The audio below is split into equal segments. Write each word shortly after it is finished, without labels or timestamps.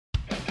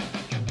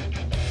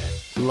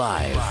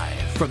Live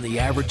from the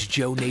Average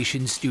Joe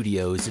Nation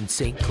studios in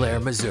St. Clair,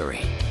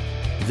 Missouri.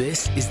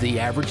 This is the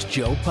Average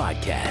Joe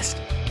Podcast,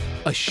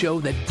 a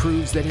show that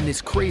proves that in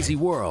this crazy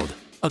world,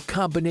 a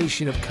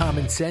combination of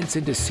common sense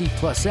and a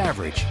C-plus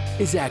average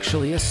is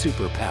actually a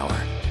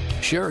superpower.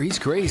 Sure, he's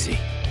crazy,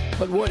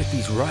 but what if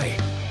he's right?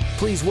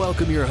 Please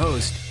welcome your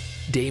host,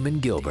 Damon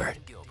Gilbert.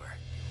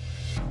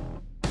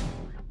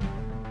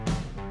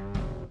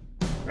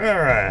 All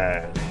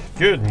right.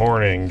 Good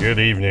morning, good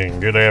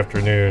evening, good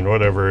afternoon,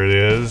 whatever it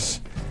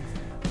is.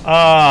 There's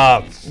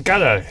a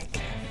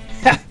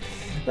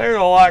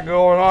lot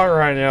going on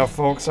right now,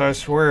 folks. I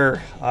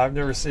swear, I've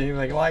never seen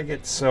anything like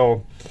it.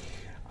 So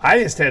I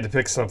just had to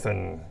pick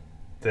something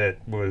that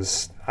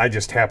I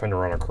just happened to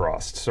run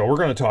across. So we're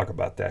going to talk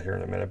about that here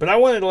in a minute. But I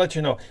wanted to let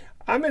you know,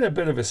 I'm in a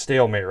bit of a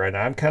stalemate right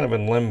now. I'm kind of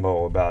in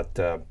limbo about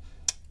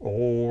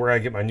where I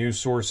get my news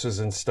sources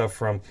and stuff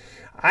from.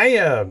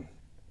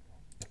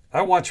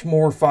 I watched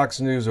more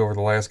Fox News over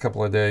the last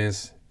couple of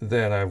days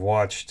than I've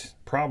watched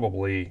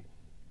probably.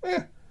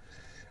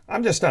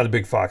 I'm just not a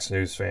big Fox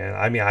News fan.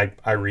 I mean,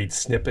 I read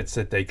snippets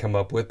that they come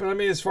up with, but I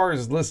mean, as far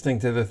as listening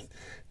to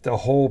the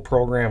whole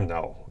program,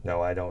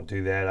 no, I don't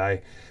do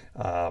that.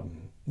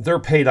 They're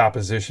paid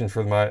opposition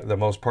for the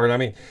most part. I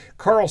mean,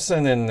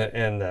 Carlson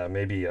and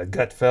maybe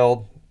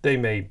Gutfeld, they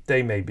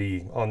may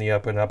be on the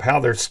up and up. How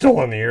they're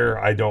still on the air,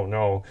 I don't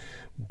know.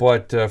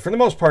 But for the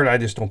most part, I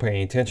just don't pay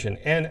any attention.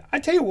 And I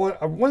tell you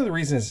what, one of the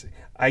reasons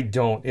I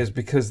don't is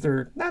because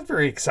they're not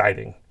very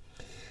exciting.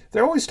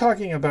 They're always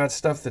talking about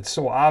stuff that's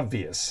so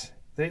obvious.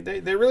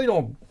 They really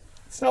don't.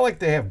 It's not like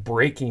they have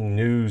breaking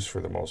news for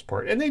the most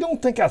part, and they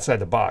don't think outside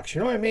the box.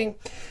 You know what I mean?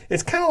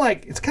 It's kind of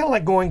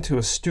like going to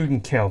a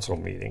student council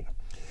meeting.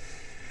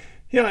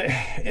 You know,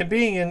 and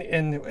being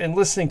and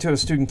listening to a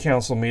student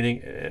council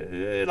meeting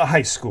at a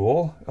high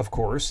school, of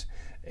course,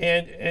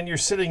 and you're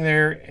sitting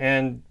there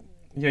and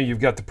you've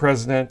got the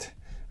president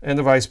and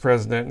the vice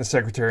president and the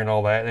secretary and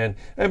all that.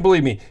 And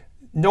believe me,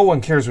 no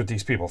one cares what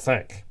these people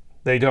think.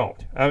 They don't.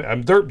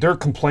 Their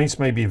complaints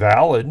may be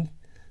valid,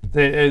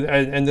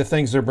 and the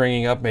things they're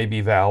bringing up may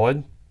be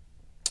valid.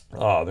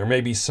 There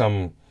may be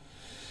some,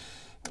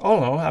 I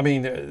don't know, I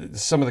mean,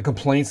 some of the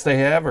complaints they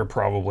have are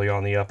probably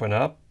on the up and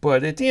up.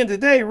 But at the end of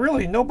the day,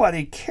 really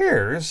nobody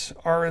cares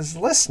or is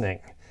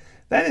listening.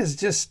 That's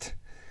just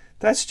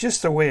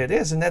the way it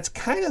is. And that's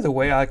kind of the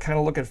way I kind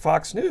of look at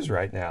Fox News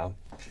right now.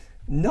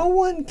 No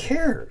one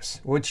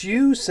cares what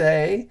you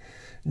say.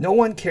 No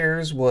one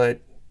cares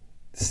what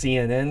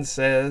CNN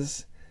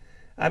says.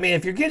 I mean,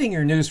 if you're getting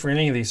your news from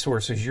any of these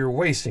sources, you're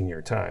wasting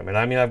your time. And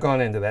I mean, I've gone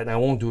into that, and I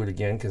won't do it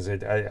again because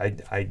I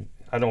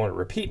don't want to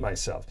repeat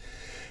myself.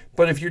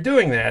 But if you're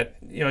doing that,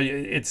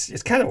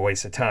 it's kind of a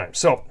waste of time.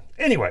 So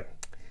anyway,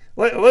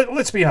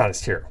 let's be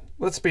honest here.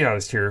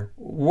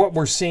 What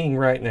we're seeing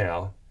right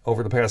now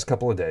over the past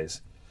couple of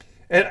days,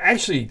 and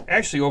actually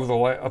over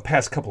the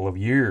past couple of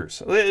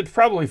years,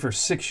 probably for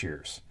 6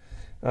 years,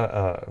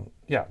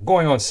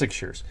 going on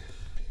 6 years,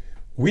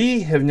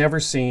 we have never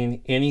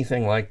seen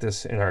anything like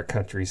this in our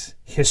country's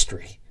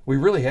history. We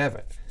really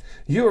haven't.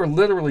 You are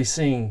literally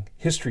seeing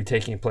history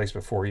taking place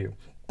before you.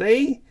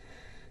 These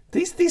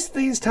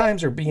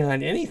times are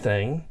beyond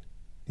anything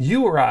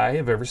you or I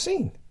have ever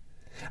seen.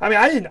 I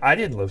mean, I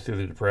didn't live through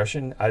the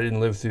Depression. I didn't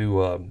live through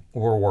World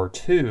War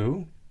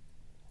II.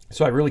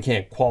 So I really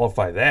can't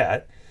qualify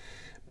that.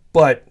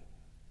 But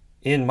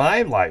in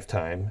my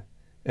lifetime,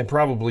 and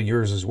probably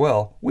yours as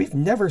well, we've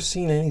never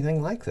seen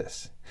anything like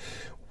this.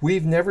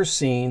 We've never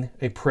seen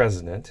a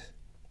president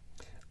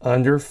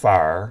under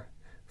fire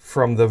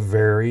from the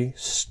very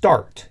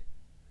start.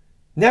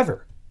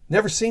 Never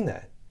seen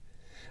that.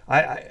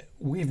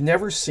 We've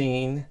never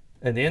seen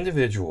an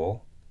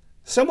individual,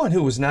 someone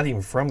who was not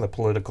even from the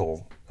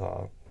political,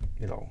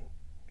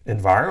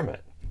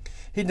 environment.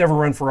 He'd never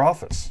run for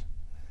office.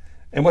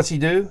 And what's he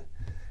do?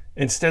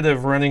 Instead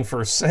of running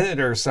for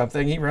senator or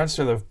something, he runs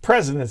for the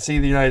presidency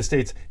of the United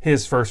States,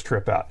 his first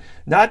trip out.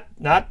 Not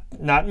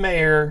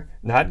mayor,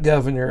 not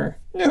governor.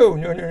 No,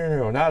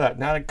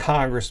 not a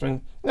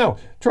congressman. No,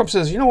 Trump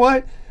says, you know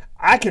what?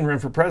 I can run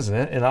for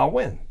president and I'll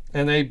win.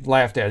 And they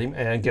laughed at him,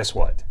 and guess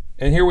what?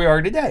 And here we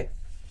are today.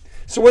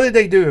 So what did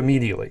they do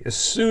immediately? As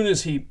soon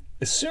as he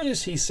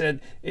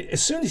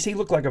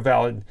looked like a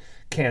valid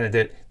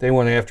candidate, they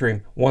went after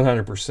him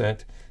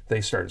 100%. They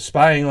started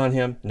spying on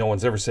him. No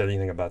one's ever said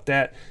anything about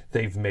that.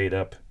 They've made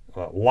up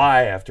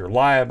lie after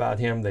lie about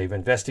him. They've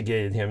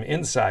investigated him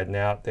inside and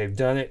out. They've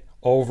done it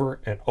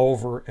over and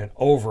over and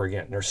over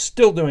again. They're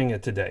still doing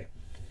it today.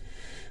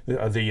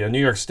 The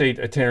New York State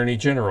Attorney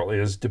General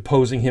is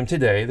deposing him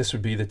today. This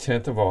would be the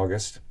 10th of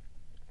August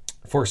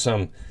for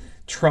some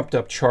trumped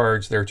up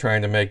charge they're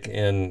trying to make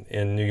in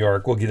New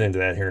York. We'll get into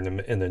that here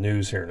in the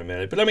news here in a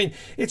minute. But I mean,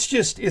 it's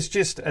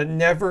just a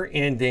never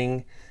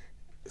ending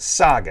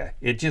saga.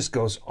 It just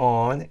goes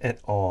on and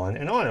on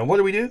and on. And what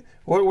do we do?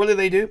 What do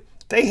they do?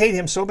 They hate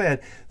him so bad.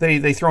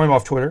 They throw him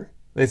off Twitter.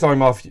 They throw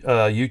him off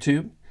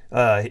YouTube.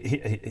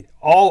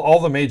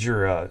 All the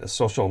major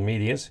social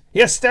medias. He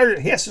has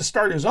to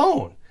start his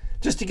own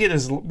just to get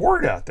his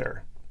word out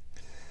there.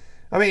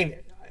 I mean,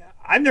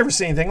 I've never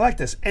seen anything like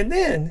this. And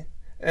then,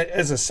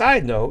 as a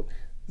side note,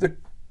 the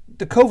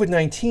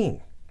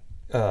COVID-19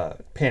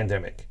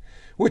 pandemic,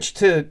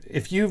 which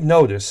if you've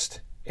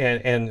noticed,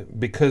 and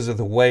because of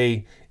the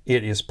way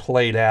it is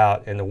played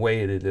out and the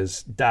way it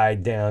has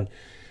died down,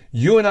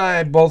 you and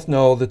I both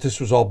know that this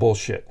was all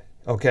bullshit,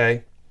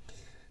 okay?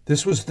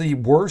 This was the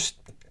worst.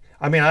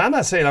 I mean, I'm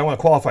not saying I want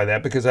to qualify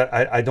that because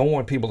I don't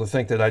want people to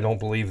think that I don't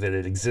believe that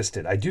it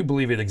existed. I do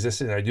believe it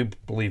existed, and I do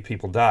believe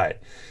people died.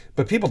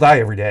 But people die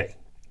every day.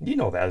 You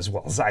know that as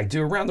well as I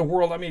do around the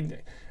world. I mean,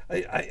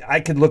 I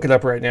could look it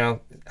up right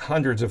now.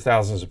 Hundreds of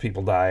thousands of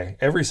people die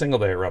every single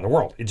day around the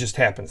world. It just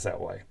happens that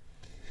way.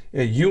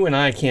 You and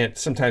I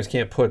sometimes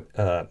can't put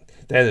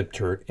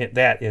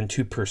that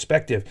into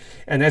perspective,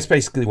 and that's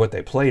basically what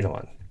they played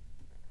on.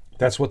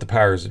 That's what the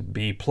powers that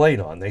be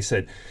played on. They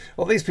said,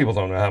 well, these people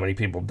don't know how many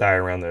people die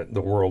around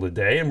the world a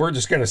day, and we're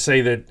just going to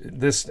say that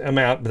this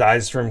amount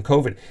dies from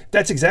COVID.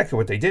 That's exactly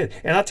what they did.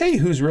 And I'll tell you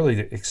who's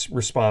really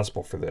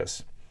responsible for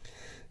this.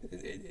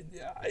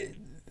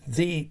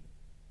 The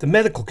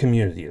medical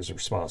community is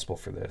responsible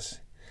for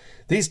this.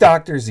 These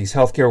doctors, these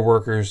healthcare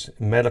workers,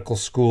 medical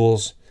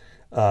schools,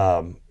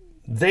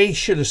 they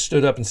should have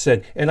stood up and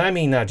said, and I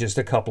mean not just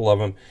a couple of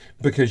them,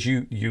 because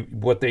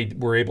what they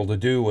were able to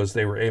do was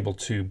they were able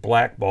to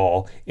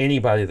blackball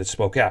anybody that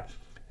spoke out.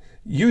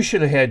 You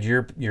should have had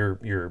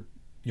your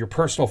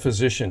personal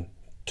physician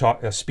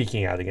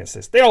speaking out against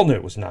this. They all knew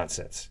it was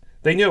nonsense.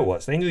 They knew it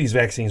was. They knew these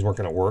vaccines weren't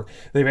going to work.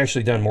 They've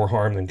actually done more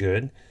harm than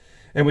good.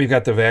 And we've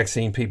got the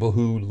vaccine people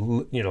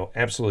who,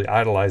 absolutely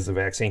idolize the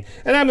vaccine.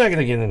 And I'm not going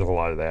to get into a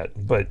lot of that,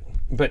 but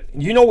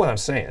you know what I'm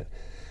saying.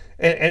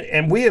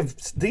 And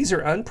these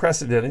are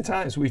unprecedented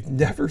times. We've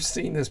never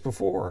seen this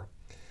before.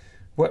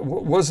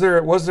 Was there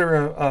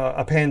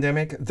a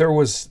pandemic? There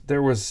was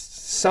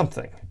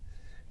something,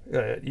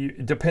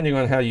 depending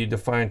on how you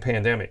define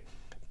pandemic.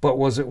 But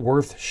was it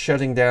worth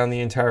shutting down the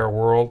entire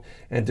world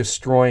and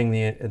destroying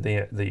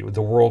the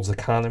world's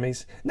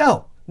economies?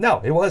 No,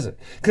 it wasn't.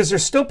 Because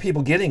there's still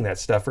people getting that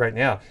stuff right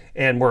now.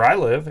 And where I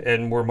live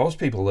and where most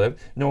people live,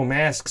 no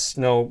masks,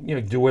 no,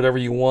 do whatever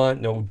you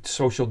want, no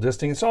social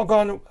distancing. It's all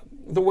gone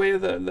the way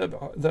of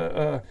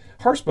the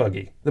horse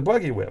buggy, the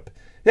buggy whip.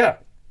 Yeah,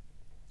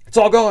 it's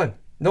all gone.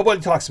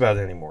 Nobody talks about it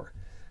anymore,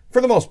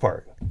 for the most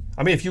part.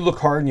 I mean, if you look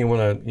hard and you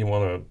want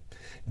to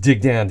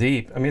dig down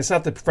deep, I mean, it's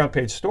not the front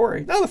page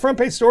story. No, the front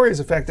page story is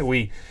the fact that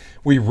we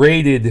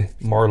raided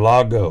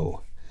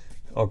Mar-a-Lago,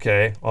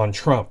 okay, on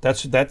Trump.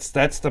 That's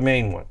the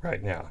main one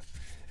right now,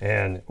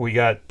 and we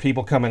got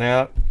people coming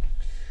out,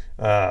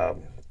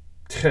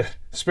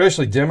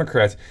 especially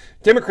Democrats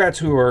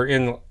who are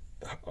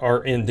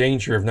in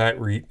danger of not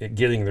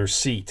getting their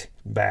seat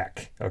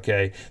back,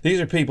 okay? These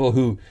are people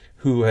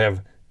who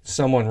have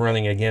someone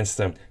running against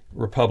them,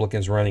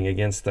 Republicans running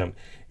against them.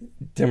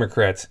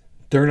 Democrats,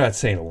 they're not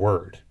saying a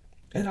word,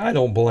 and I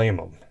don't blame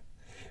them.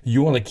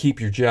 You want to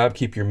keep your job,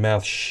 keep your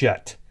mouth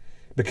shut,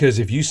 because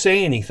if you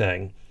say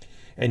anything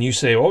and you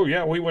say, oh,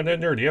 yeah, we went in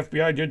there, the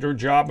FBI did their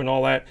job and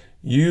all that,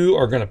 you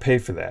are going to pay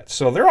for that.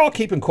 So they're all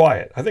keeping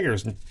quiet. I think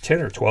there's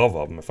 10 or 12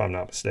 of them, if I'm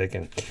not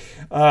mistaken.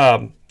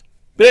 But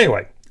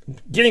anyway,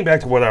 getting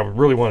back to what I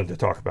really wanted to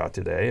talk about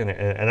today,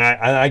 and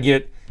I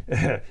get,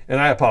 and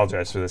I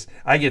apologize for this,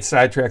 I get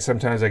sidetracked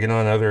sometimes. I get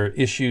on other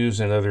issues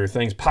and other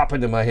things pop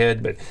into my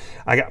head, but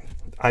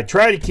I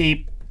try to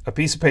keep a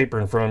piece of paper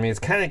in front of me.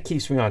 It kind of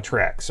keeps me on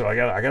track, so I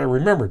got to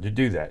remember to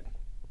do that.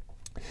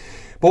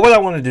 But what I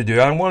wanted to do,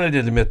 I wanted to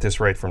admit this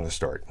right from the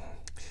start,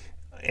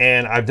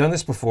 and I've done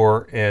this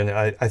before, and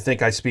I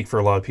think I speak for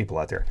a lot of people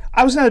out there.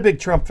 I was not a big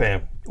Trump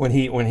fan when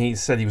he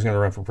said he was going to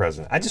run for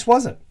president. I just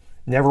wasn't.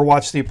 Never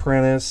watched The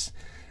Apprentice.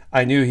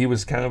 I knew he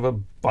was kind of a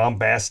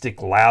bombastic,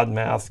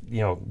 loudmouth,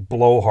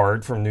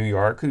 blowhard from New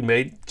York who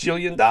made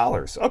 $1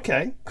 jillion.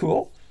 Okay,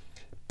 cool.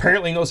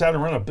 Apparently knows how to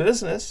run a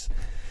business.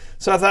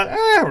 So I thought,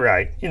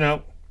 right,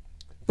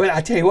 But I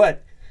tell you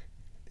what,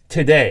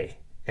 today,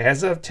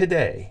 as of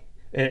today,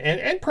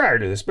 and prior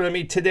to this, but I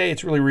mean, today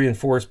it's really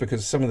reinforced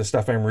because some of the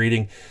stuff I'm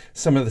reading,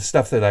 some of the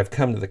stuff that I've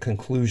come to the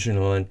conclusion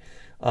on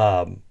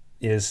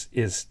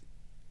is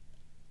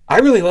I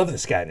really love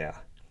this guy now.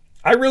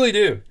 I really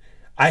do.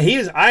 I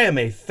am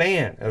a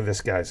fan of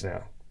this guy's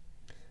now,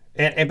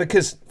 and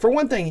because for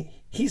one thing,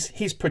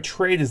 he's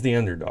portrayed as the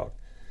underdog,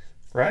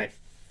 right?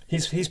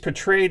 He's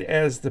portrayed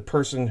as the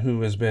person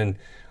who has been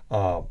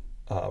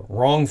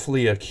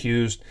wrongfully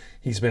accused.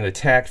 He's been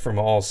attacked from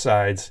all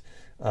sides.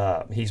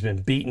 He's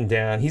been beaten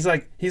down. He's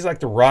like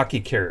the Rocky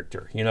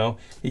character,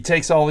 He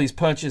takes all these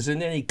punches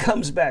and then he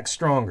comes back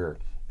stronger.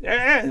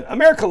 And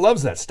America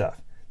loves that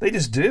stuff. They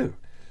just do.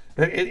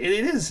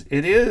 It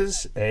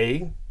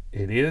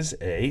is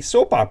a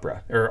soap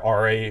opera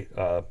or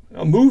a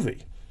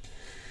movie.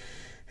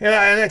 And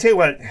I tell you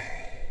what,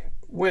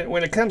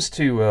 when it comes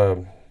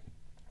to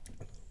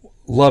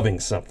loving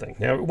something,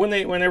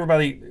 when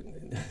everybody,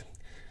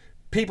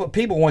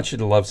 people want you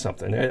to love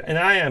something, and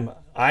I am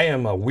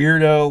a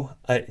weirdo.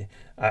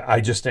 I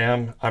just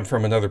am. I'm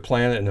from another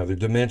planet, another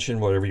dimension,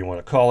 whatever you want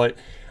to call it.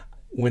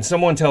 when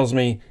someone tells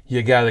me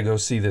you got to go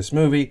see this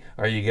movie,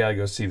 or you got to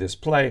go see this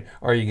play,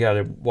 or you got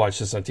to watch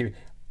this on TV,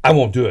 I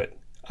won't do it.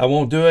 I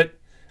won't do it.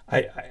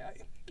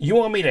 You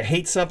want me to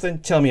hate something?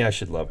 Tell me I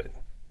should love it.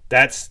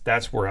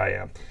 That's where I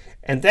am.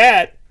 And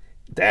that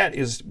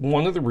is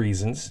one of the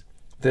reasons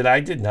that I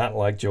did not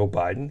like Joe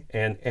Biden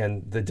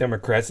and the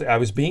Democrats. I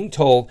was being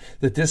told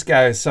that this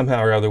guy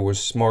somehow or other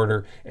was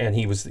smarter and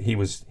he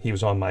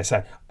was on my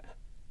side.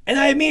 And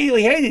I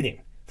immediately hated him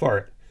for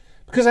it.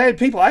 Because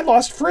I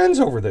lost friends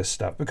over this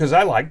stuff because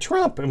I liked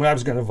Trump and I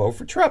was going to vote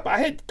for Trump.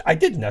 I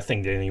did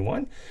nothing to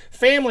anyone.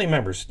 Family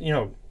members,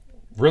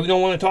 really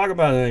don't want to talk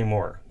about it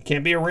anymore.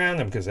 Can't be around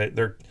them because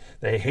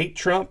they hate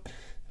Trump.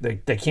 They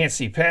can't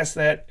see past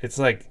that. It's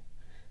like,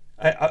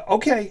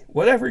 okay,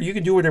 whatever. You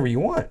can do whatever you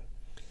want.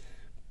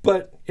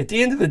 But at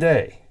the end of the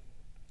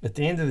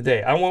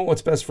day, I want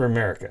what's best for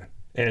America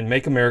and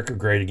make America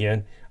great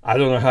again. I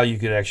don't know how you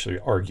could actually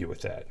argue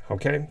with that.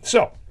 Okay,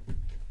 so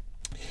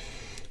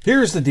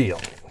here's the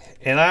deal,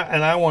 and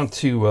I want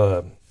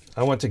to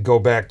go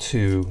back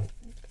to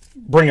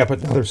bring up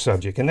another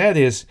subject, and that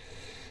is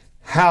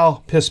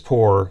how piss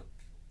poor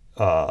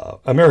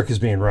America's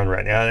being run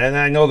right now. And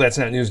I know that's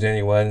not news to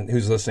anyone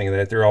who's listening to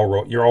that. You're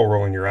all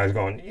rolling your eyes,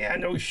 going, "Yeah,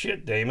 no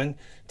shit, Damon.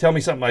 Tell me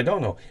something I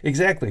don't know."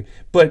 Exactly.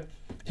 But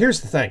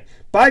here's the thing: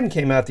 Biden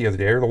came out the other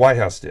day, or the White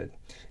House did,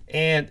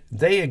 and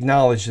they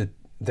acknowledged that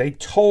they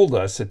told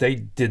us that they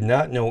did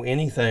not know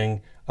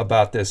anything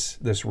about this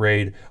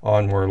raid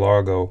on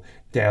Mar-a-Lago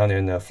down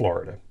in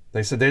Florida.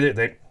 They said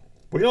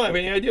we don't have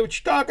any idea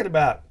what you're talking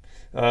about.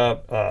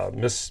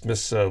 Miss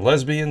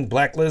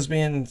black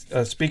lesbian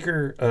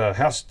speaker,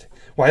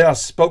 White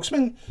House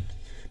spokesman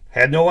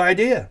had no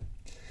idea.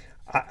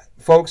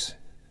 Folks,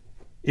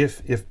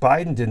 if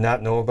Biden did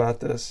not know about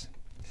this,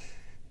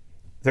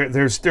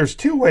 there's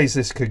two ways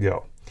this could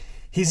go.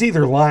 He's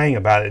either lying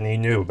about it and he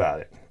knew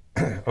about it,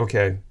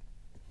 okay,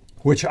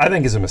 which I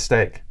think is a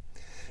mistake.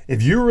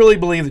 If you really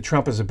believe that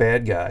Trump is a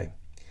bad guy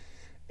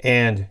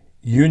and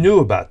you knew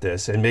about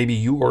this and maybe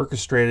you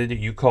orchestrated it,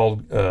 you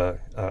called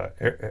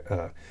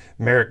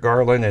Merrick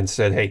Garland and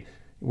said, "Hey,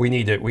 we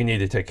need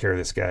to take care of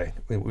this guy.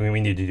 We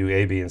need to do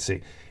A, B, and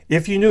C."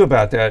 If you knew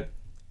about that,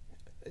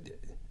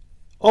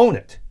 own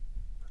it.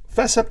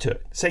 Fess up to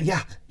it. Say,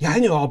 yeah, I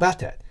knew all about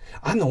that.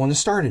 I'm the one that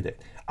started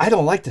it. I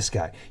don't like this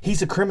guy.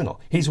 He's a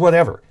criminal. He's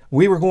whatever.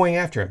 We were going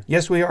after him.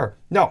 Yes, we are.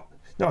 No,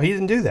 he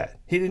didn't do that.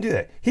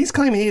 He's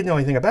claiming he didn't know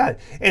anything about it.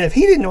 And if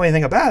he didn't know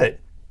anything about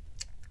it,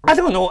 I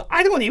don't know.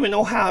 I don't even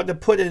know how to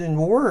put it in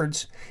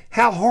words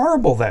how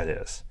horrible that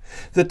is.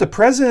 That the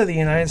President of the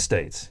United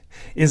States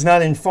is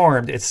not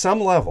informed at some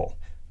level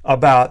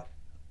about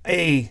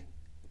a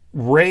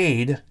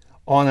raid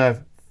on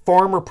a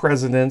former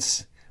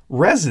president's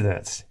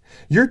residence.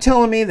 You're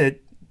telling me that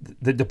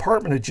the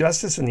Department of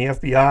Justice and the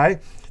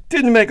FBI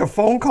didn't make a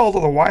phone call to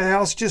the White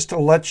House just to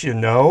let you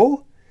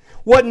know?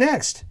 What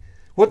next?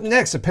 What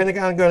next? The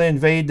Pentagon going to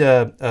invade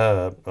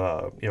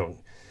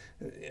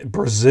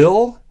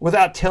Brazil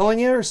without telling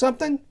you or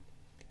something?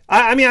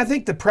 I mean, I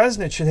think the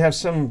president should have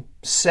some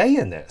say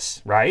in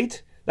this,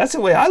 right? That's the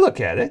way I look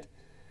at it.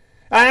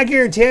 I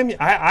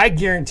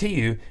guarantee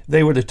you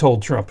they would have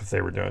told Trump if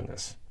they were doing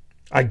this.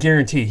 I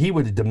guarantee he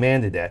would have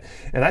demanded that.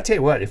 And I tell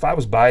you what, if I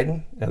was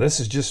Biden, now this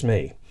is just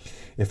me,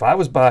 if I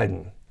was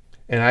Biden,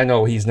 and I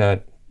know he's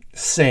not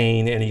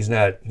sane and he's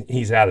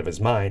out of his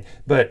mind,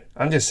 but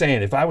I'm just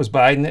saying, if I was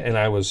Biden and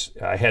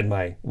I had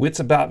my wits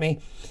about me,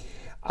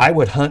 I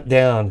would hunt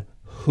down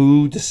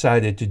who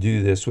decided to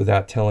do this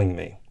without telling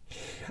me.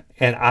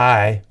 And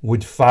I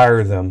would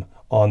fire them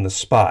on the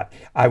spot.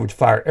 I would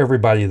fire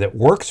everybody that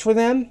works for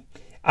them.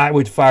 I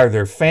would fire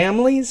their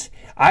families.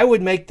 I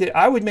would make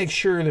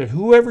sure that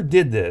whoever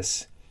did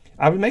this,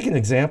 I would make an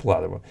example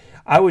out of them.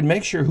 I would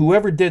make sure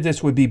whoever did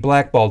this would be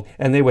blackballed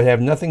and they would have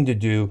nothing to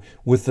do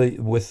with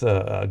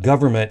the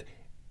government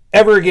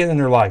ever again in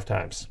their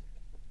lifetimes.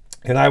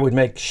 And I would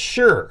make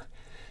sure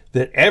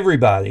that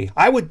everybody,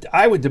 I would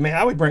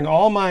bring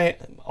all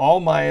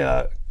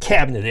my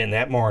cabinet in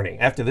that morning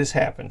after this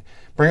happened.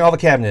 Bring all the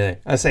cabinet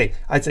in.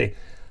 I'd say,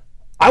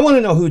 I want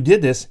to know who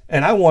did this,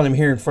 and I want him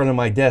here in front of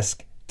my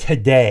desk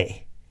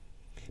today.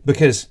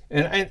 Because,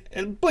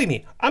 and believe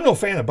me, I'm no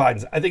fan of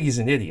Biden's. I think he's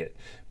an idiot.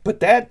 But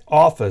that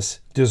office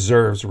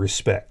deserves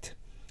respect.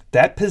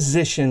 That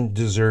position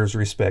deserves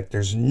respect.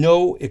 There's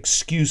no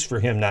excuse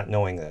for him not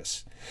knowing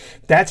this.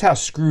 That's how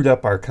screwed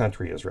up our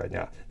country is right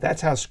now.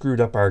 That's how screwed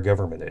up our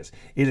government is.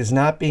 It is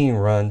not being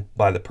run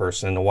by the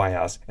person in the White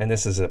House, and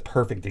this is a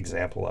perfect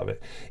example of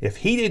it. If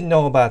he didn't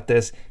know about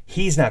this,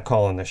 he's not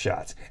calling the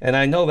shots. And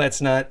I know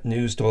that's not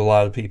news to a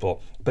lot of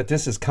people, but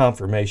this is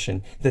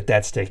confirmation that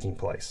that's taking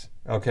place.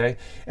 Okay?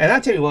 And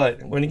I tell you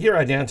what, when you get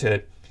right down to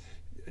it,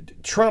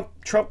 Trump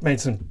made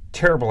some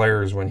terrible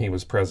errors when he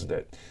was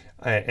president.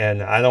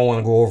 And I don't want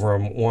to go over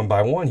them one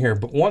by one here,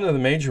 but one of the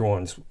major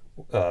ones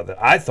that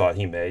I thought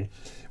he made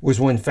was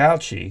when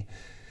Fauci,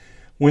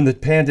 when the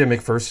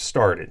pandemic first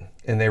started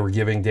and they were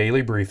giving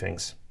daily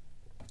briefings,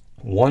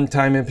 one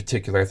time in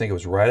particular, I think it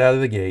was right out of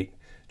the gate,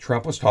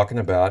 Trump was talking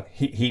about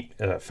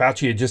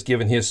Fauci had just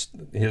given his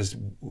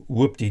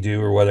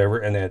whoop-de-doo or whatever,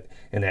 and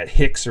that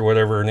Hicks or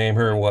whatever her name,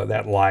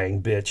 that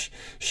lying bitch,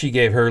 she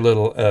gave her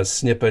little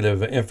snippet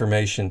of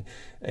information,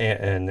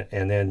 and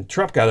then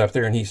Trump got up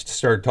there and he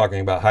started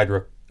talking about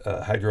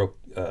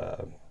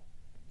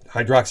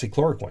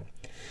hydroxychloroquine,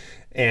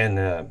 and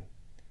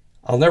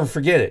I'll never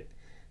forget it.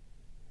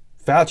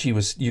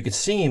 Fauci you could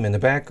see him in the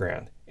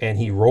background, and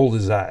he rolled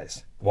his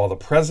eyes while the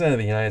president of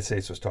the United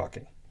States was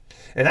talking.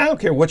 And I don't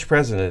care which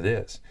president it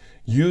is.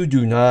 You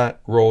do not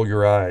roll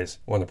your eyes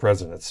when the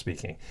president's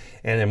speaking.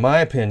 And in my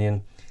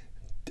opinion,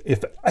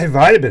 if I'd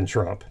have been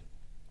Trump,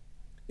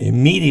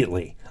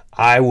 immediately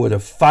I would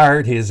have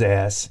fired his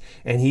ass,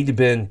 and he'd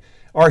been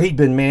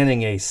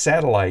manning a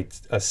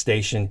satellite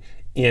station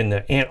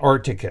in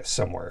Antarctica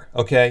somewhere.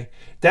 Okay,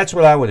 that's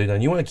what I would have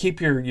done. You want to keep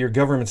your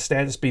government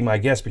status? Be my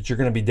guest, but you're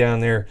going to be down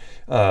there,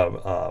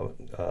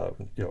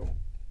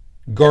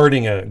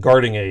 guarding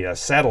a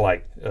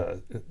satellite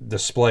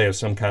display of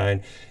some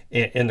kind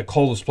in the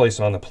coldest place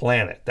on the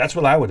planet. That's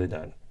what I would have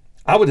done.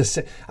 I would have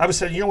said,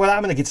 you know what?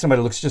 I'm going to get somebody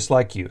that looks just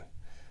like you.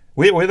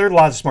 There are a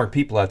lot of smart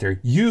people out there.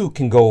 You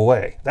can go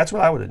away. That's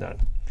what I would have done.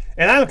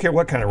 And I don't care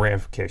what kind of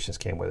ramifications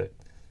came with it.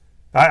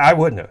 I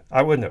wouldn't have.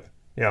 I would have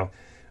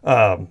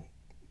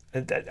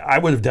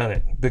done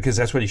it because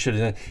that's what he should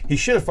have done. He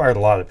should have fired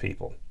a lot of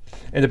people.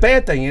 And the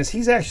bad thing is,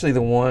 he's actually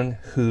the one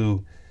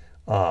who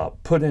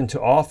put into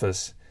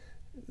office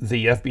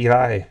the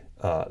FBI,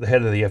 the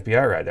head of the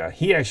FBI right now.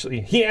 He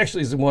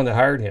actually is the one that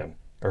hired him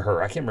or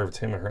her. I can't remember if it's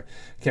him or her.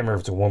 I can't remember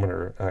if it's a woman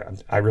or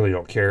I really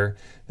don't care.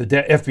 The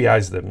FBI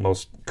is the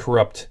most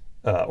corrupt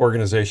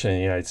organization in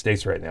the United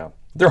States right now.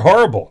 They're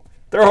horrible.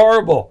 They're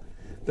horrible.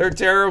 They're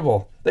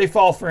terrible. They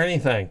fall for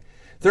anything.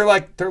 They're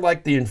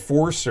like the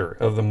enforcer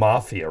of the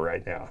mafia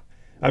right now.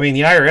 I mean,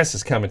 the IRS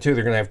is coming too.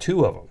 They're going to have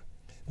 2 of them.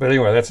 But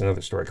anyway, that's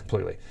another story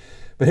completely.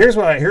 But here's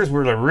where I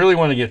really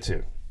want to get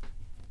to.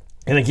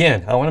 And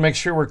again, I want to make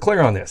sure we're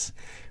clear on this.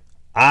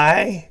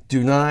 I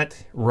do not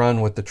run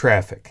with the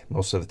traffic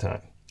most of the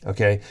time,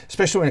 okay?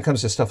 Especially when it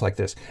comes to stuff like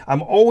this.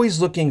 I'm always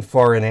looking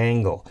for an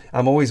angle.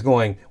 I'm always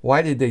going,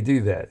 why did they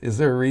do that? Is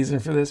there a reason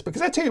for this?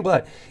 Because I tell you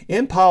what,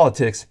 in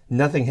politics,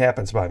 nothing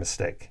happens by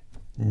mistake.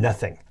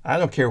 Nothing. I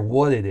don't care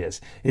what it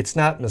is. It's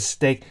not a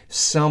mistake.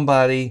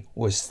 Somebody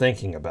was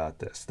thinking about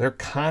this. They're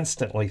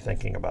constantly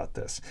thinking about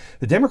this.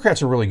 The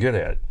Democrats are really good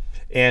at it.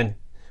 And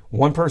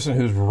one person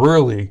who's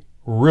really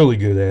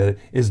good at it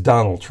is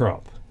Donald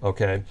Trump.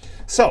 Okay?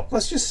 So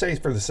let's just say,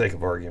 for the sake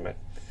of argument,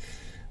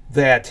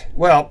 that,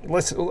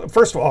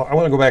 first of all, I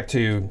want to go back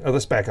to,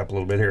 let's back up a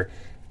little bit here.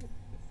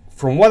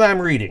 From what I'm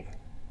reading,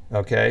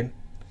 okay,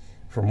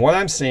 from what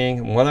I'm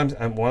seeing, what I'm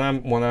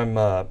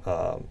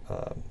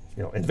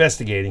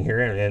investigating here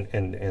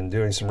and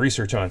doing some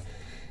research on,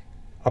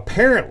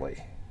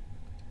 apparently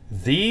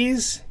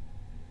these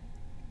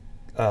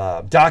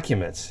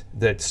documents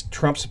that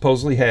Trump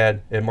supposedly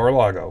had at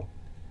Mar-a-Lago,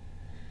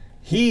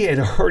 he had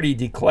already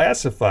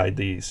declassified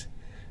these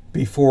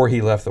before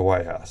he left the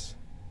White House.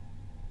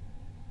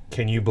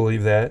 Can you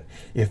believe that?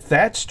 If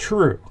that's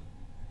true,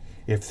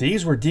 if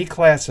these were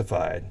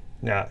declassified,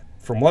 now,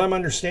 from what I'm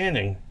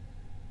understanding,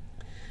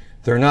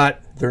 they're not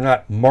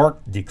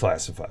marked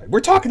declassified. We're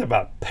talking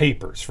about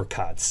papers, for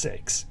God's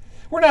sakes.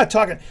 We're not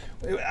talking.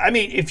 I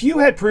mean, if you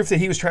had proof that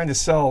he was trying to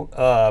sell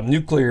our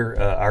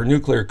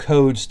nuclear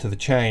codes to the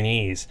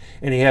Chinese,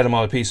 and he had them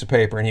on a piece of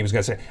paper, and he was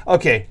going to say,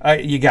 "Okay,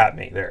 you got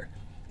me there,"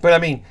 but I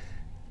mean,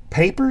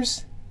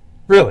 papers,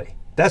 really?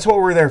 That's what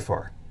we're there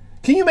for.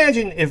 Can you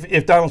imagine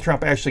if Donald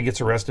Trump actually gets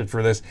arrested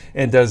for this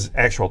and does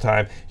actual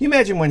time? Can you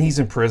imagine when he's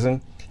in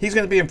prison? He's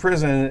going to be in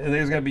prison, and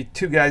there's going to be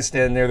 2 guys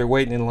standing there. They're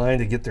waiting in line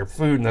to get their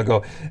food, and they'll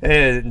go,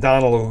 hey,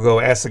 Donald will go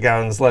ask the guy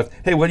on his left,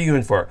 hey, what are you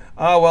in for?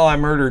 Oh, well, I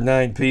murdered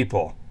 9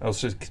 people.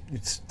 So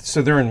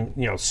they're in,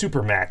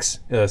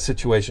 supermax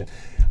situation.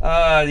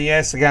 He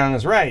asked the guy on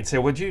his right, say,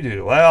 what'd you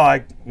do? Well,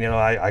 I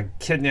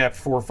kidnapped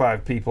 4 or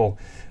 5 people,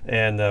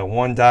 and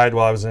 1 died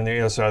while I was in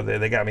there, so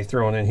they got me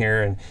thrown in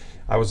here, and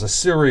I was a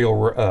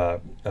serial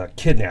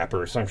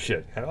kidnapper or some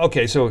shit.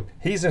 Okay, so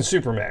he's in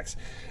supermax.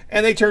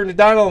 And they turn to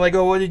Donald and they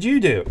go, what did you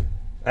do?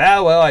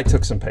 Well, I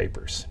took some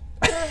papers.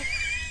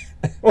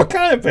 What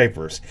kind of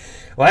papers?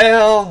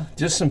 Well,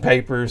 just some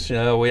papers.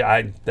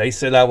 They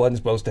said I wasn't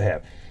supposed to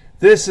have.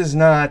 This is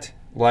not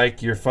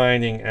like you're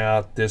finding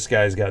out this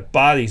guy's got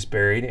bodies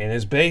buried in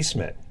his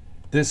basement.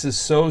 This is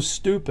so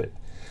stupid.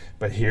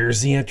 But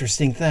here's the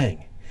interesting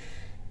thing.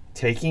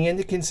 Taking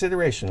into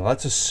consideration,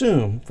 let's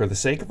assume, for the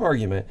sake of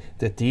argument,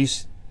 that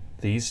these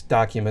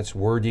documents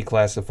were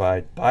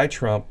declassified by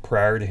Trump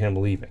prior to him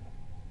leaving.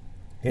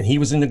 And he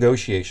was in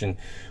negotiation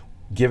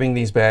giving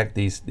these back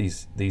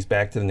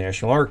back to the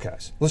National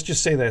Archives. Let's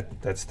just say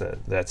that's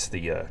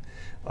the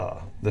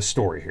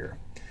story here.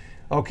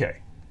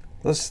 Okay,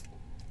 let's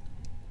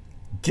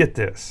get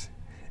this.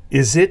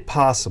 Is it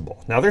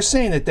possible? Now they're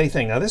saying that they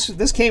think. Now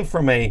this came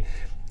from a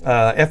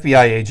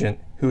FBI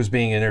agent who was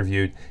being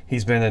interviewed.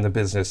 He's been in the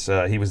business.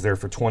 He was there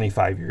for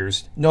 25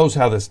 years. Knows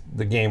how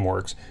the game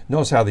works.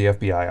 Knows how the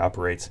FBI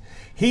operates.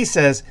 He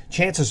says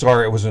chances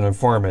are it was an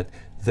informant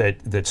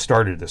that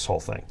started this whole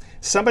thing.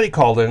 Somebody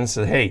called in and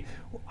said, "Hey,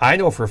 I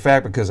know for a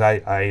fact because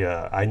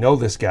I know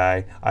this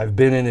guy. I've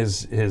been in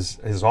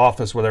his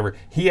office, whatever.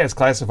 He has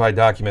classified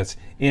documents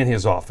in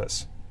his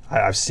office.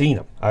 I've seen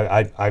them.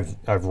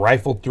 I've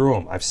rifled through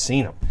them. I've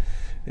seen them,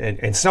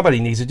 and somebody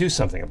needs to do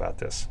something about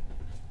this."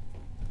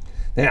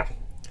 Now,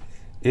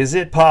 is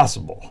it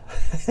possible?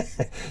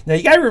 Now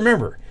you got to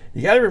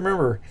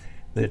remember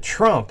that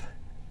Trump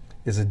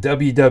is a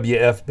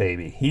WWF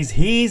baby.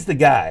 He's the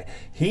guy.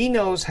 He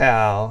knows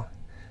how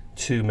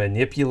to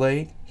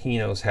manipulate. He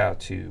knows how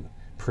to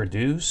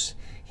produce.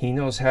 He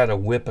knows how to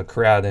whip a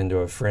crowd into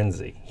a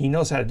frenzy. He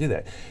knows how to do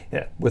that.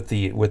 Yeah, with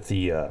the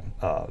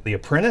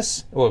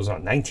Apprentice, what was it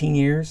on 19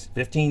 years,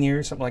 15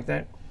 years, something like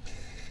that.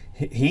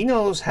 He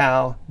knows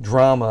how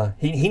drama.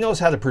 He knows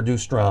how to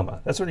produce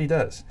drama. That's what he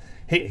does.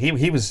 He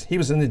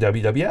was in the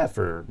WWF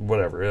or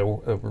whatever,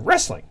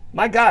 wrestling.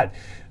 My God,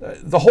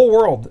 the whole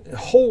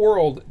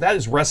world, that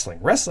is wrestling.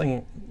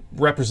 Wrestling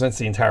represents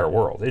the entire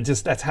world.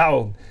 That's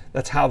how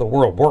the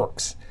world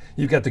works.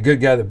 You've got the good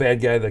guy, the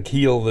bad guy, the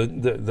heel,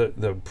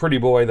 the pretty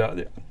boy,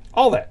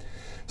 all that.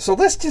 So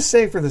let's just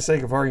say, for the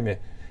sake of argument,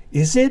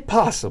 is it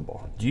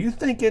possible? Do you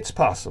think it's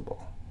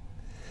possible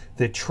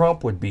that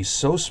Trump would be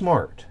so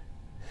smart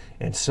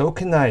and so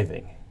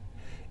conniving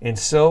and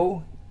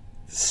so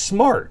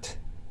smart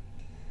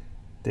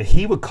that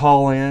he would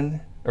call in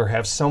or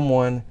have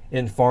someone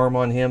inform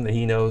on him that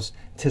he knows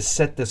to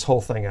set this whole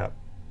thing up,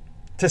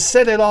 to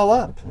set it all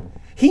up?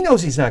 He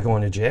knows he's not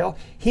going to jail.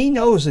 He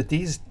knows that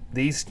these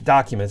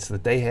documents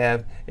that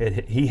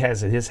he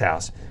has at his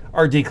house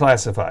are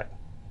declassified,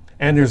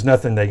 and there's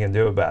nothing they can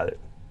do about it.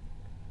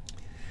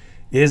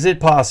 Is it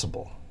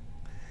possible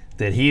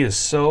that he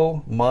is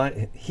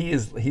he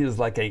is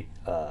like a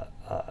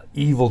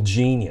evil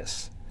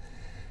genius,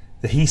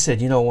 that he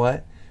said, you know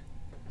what?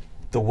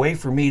 The way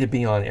for me to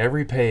be on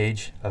every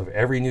page of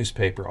every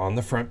newspaper, on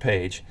the front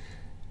page,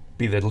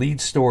 be the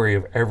lead story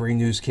of every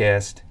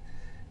newscast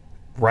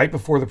right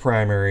before the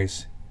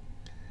primaries,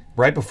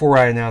 right before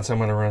I announce I'm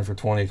going to run for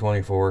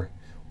 2024,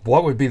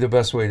 what would be the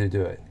best way to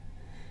do it?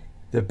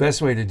 The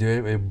best way to do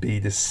it would be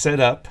to set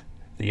up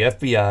the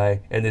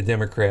FBI and the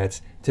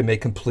Democrats to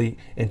make complete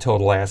and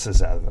total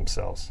asses out of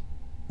themselves.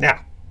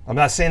 Now, I'm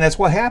not saying that's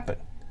what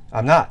happened.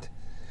 I'm not.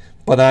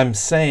 But I'm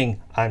saying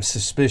I'm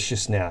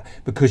suspicious now,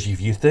 because if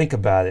you think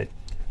about it,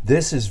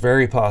 this is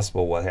very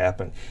possible what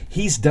happened.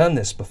 He's done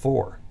this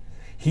before.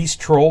 He's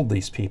trolled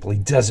these people. He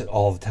does it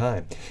all the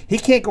time. He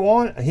can't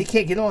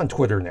get on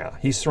Twitter now.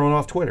 He's thrown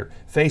off Twitter,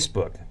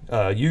 Facebook,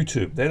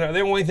 YouTube. They don't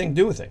want anything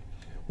to do with him.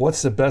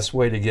 What's the best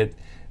way to get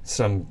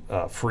some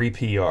free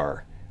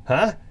PR?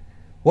 Huh?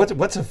 What's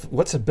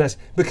the best?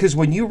 Because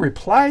when you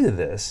reply to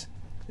this,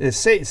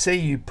 say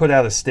you put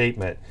out a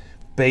statement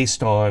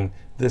based on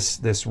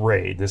this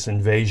raid, this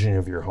invasion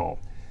of your home,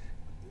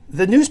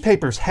 the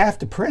newspapers have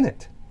to print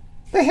it.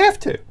 They have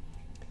to.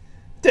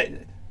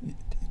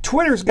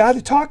 Twitter's got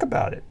to talk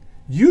about it.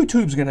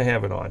 YouTube's going to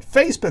have it on.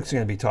 Facebook's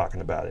going to be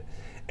talking about it.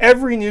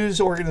 Every news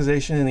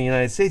organization in the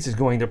United States is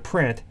going to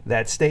print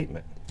that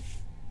statement.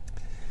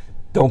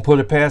 Don't put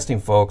it past him,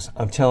 folks.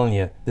 I'm telling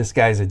you, this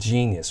guy's a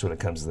genius when it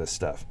comes to this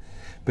stuff,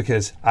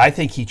 because I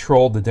think he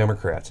trolled the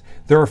Democrats.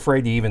 They're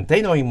afraid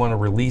they don't even want to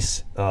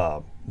release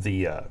the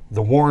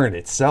warrant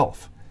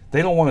itself.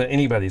 They don't want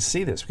anybody to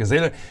see this, because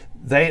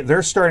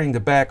they're starting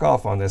to back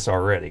off on this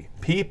already.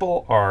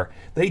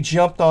 They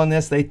jumped on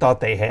this. They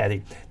thought they had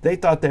him. They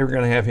thought they were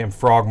going to have him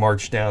frog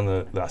march down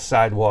the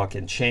sidewalk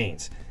in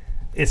chains.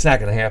 It's not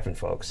going to happen,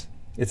 folks.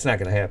 It's not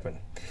going to happen.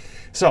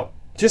 So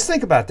just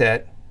think about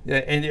that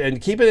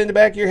and keep it in the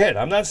back of your head.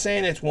 I'm not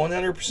saying it's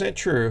 100%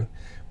 true,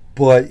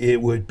 but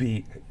it would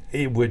be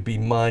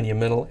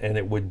monumental, and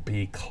it would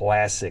be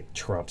classic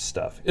Trump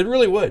stuff. It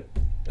really would.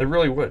 It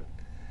really would.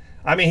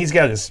 I mean, he's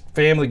got his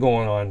family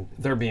going on.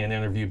 They're being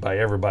interviewed by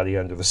everybody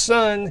under the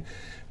sun.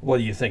 What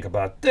do you think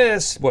about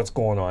this? What's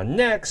going on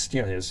next?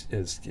 You know,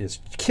 his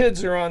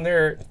kids are on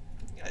there.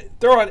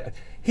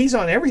 He's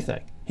on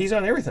everything. He's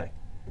on everything.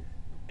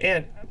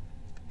 And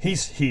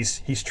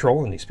he's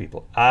trolling these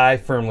people. I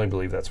firmly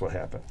believe that's what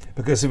happened.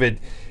 Because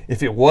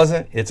if it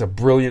wasn't, it's a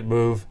brilliant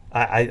move.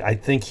 I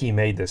think he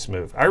made this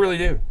move. I really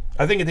do.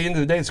 I think at the end of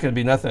the day, it's going to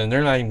be nothing, and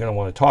they're not even going to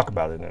want to talk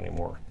about it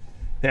anymore.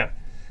 Yeah.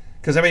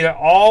 Because, I mean, it's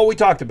all we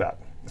talked about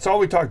for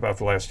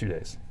the last 2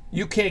 days.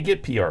 You can't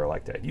get PR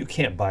like that. You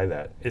can't buy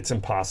that. It's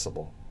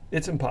impossible.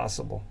 It's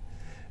impossible.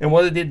 And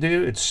what did it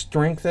do? It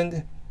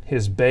strengthened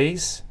his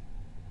base,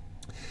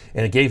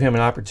 and it gave him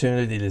an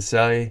opportunity to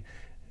say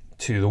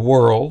to the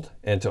world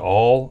and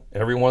to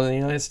everyone in the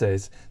United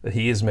States that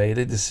he has made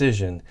a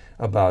decision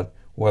about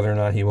whether or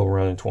not he will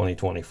run in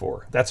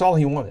 2024. That's all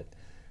he wanted.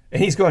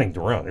 And he's going to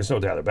run. There's no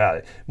doubt about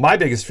it. My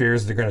biggest fear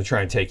is they're going to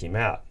try and take him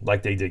out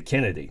like they did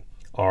Kennedy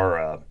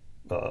or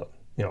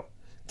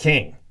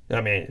King.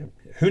 I mean,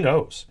 who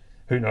knows?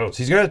 Who knows?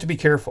 He's going to have to be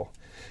careful,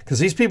 because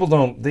these people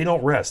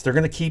don't rest. They're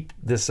going to keep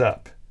this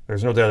up.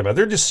 There's no doubt about it.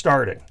 They're just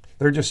starting.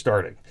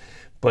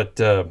 But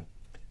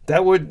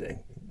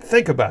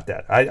think about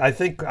that. I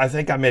think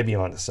I may be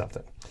onto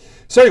something.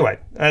 So anyway,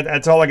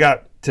 that's all I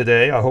got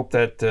today. I hope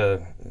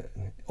that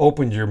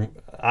opened your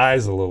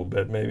eyes a little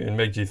bit, maybe, and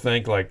made you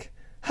think like,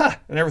 I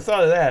never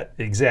thought of that.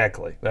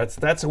 Exactly.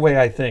 That's the way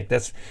I think.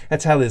 That's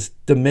how this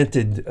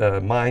demented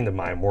mind of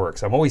mine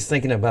works. I'm always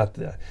thinking about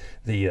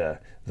the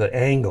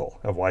angle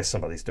of why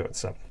somebody's doing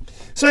something.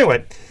 So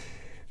anyway,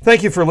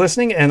 thank you for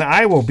listening, and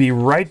I will be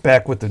right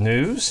back with the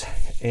news.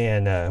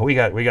 And we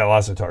got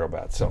lots to talk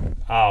about. So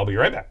I'll be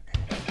right back.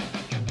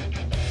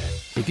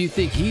 If you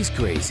think he's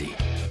crazy,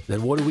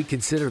 then what do we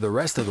consider the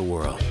rest of the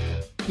world?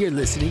 You're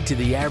listening to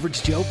the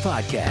Average Joe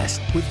Podcast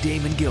with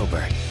Damon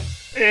Gilbert.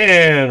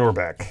 And we're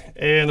back.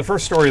 And the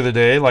first story of the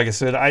day, like I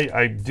said,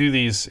 I do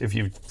these,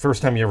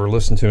 first time you ever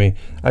listen to me,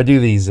 I do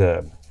these,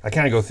 I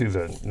kind of go through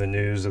the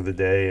news of the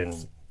day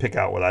and pick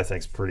out what I think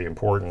is pretty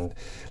important.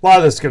 A lot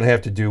of this is going to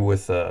have to do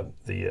with the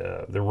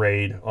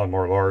raid on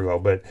Mar-a-Lago.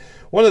 But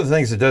one of the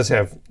things it does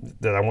have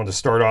that I want to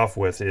start off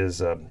with is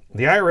the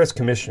IRS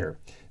commissioner.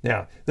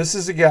 Now, this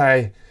is a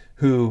guy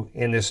who,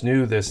 in this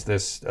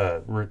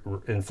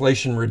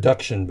inflation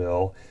reduction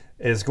bill,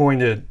 is going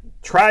to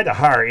try to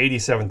hire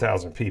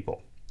 87,000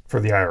 people for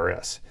the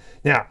IRS.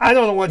 Now, I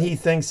don't know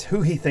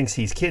who he thinks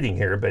he's kidding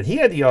here, but he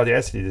had the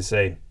audacity to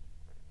say,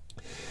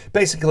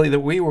 basically,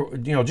 that we were,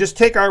 just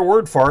take our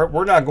word for it.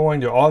 We're not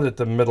going to audit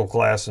the middle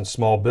class and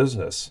small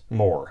business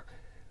more.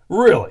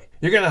 Really?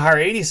 You're going to hire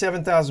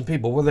 87,000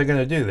 people. What are they going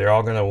to do? They're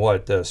all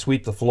going to,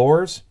 sweep the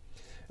floors?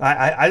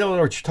 I don't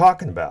know what you're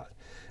talking about.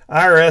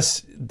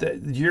 IRS,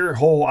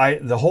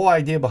 the whole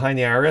idea behind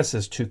the IRS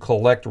is to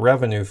collect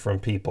revenue from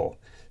people.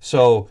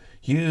 So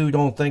you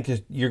don't think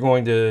you're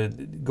going to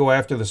go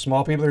after the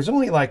small people? There's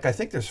only I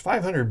think there's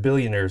 500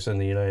 billionaires in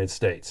the United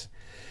States.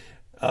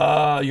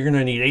 You're going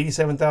to need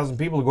 87,000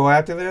 people to go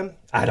after them?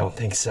 I don't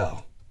think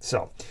so.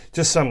 So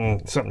just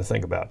something to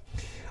think about.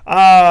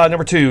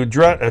 Number two,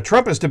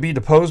 Trump is to be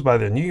deposed by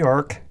the New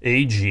York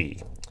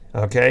AG.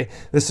 Okay,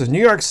 this is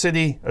New York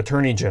City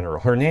Attorney General.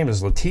 Her name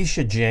is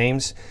Letitia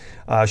James.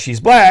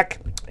 She's black,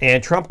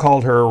 and Trump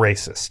called her a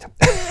racist.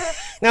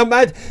 Now,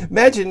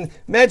 imagine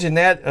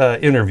that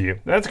interview.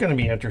 That's going to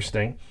be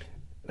interesting.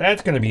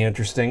 That's going to be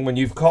interesting when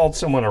you've called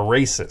someone a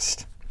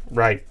racist,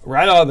 right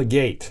out of the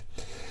gate.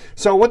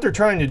 So what they're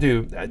trying to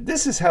do,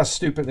 this is how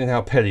stupid and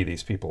how petty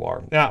these people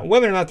are. Now,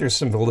 whether or not there's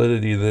some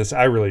validity to this,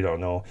 I really don't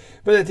know.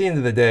 But at the end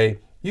of the day,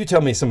 you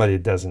tell me somebody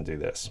that doesn't do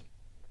this.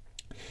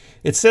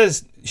 It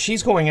says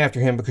she's going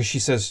after him because she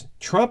says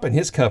Trump and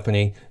his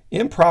company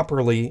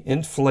improperly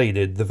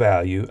inflated the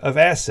value of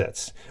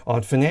assets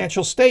on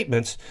financial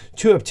statements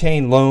to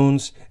obtain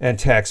loans and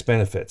tax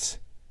benefits.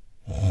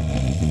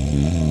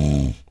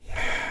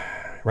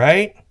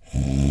 Right?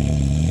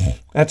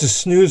 That's a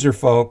snoozer,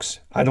 folks.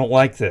 I don't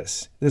like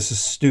this. This is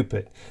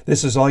stupid.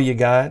 This is all you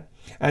got?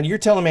 And you're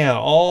telling me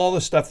out all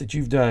the stuff that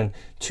you've done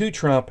to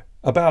Trump,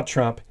 about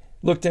Trump,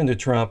 looked into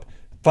Trump,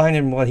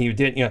 finding what he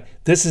did.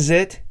 This is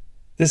it?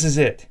 This is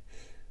it.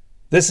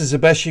 This is the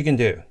best you can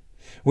do.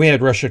 We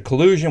had Russia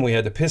collusion. We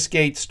had the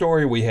Pissgate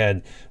story. We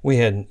had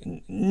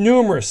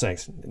numerous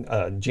things.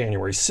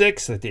 January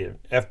 6th, that the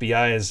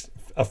FBI has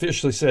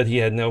officially said he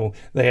had no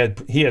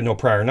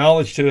prior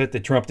knowledge to it,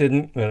 that Trump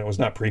didn't, and it was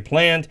not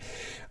pre-planned.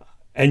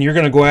 And you're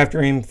going to go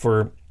after him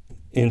for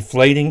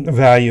inflating the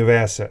value of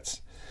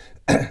assets.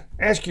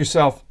 Ask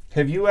yourself,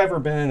 have you ever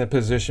been in a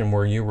position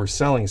where you were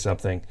selling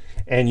something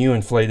and you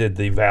inflated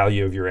the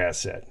value of your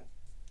asset?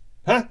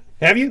 Huh?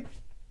 Have you?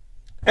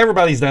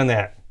 Everybody's done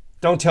that.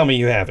 Don't tell me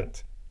you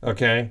haven't.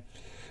 Okay?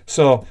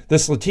 So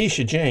this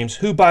Letitia James,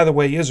 who, by the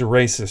way, is a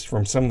racist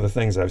from some of the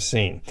things I've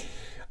seen,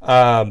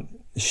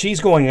 she's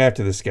going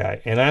after this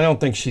guy, and I don't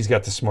think she's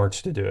got the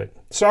smarts to do it.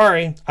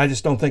 Sorry, I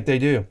just don't think they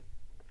do.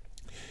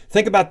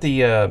 Think about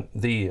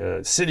the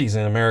cities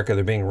in America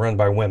that are being run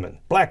by women,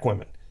 black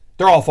women.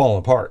 They're all falling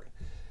apart.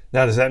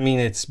 Now, does that mean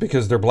it's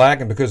because they're black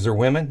and because they're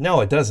women?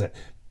 No, it doesn't.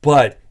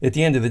 But at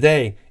the end of the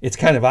day, it's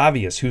kind of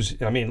obvious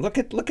look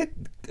at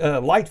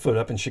Lightfoot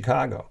up in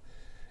Chicago.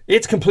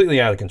 It's completely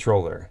out of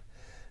control there.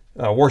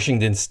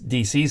 Washington,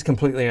 D.C. is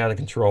completely out of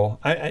control.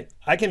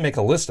 I can make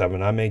a list of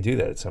them, and I may do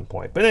that at some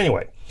point. But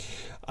anyway,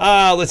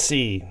 let's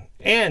see.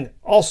 And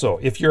also,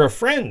 if you're a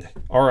friend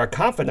or a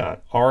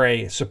confidant or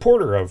a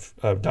supporter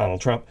of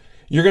Donald Trump,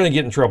 you're going to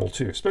get in trouble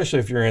too, especially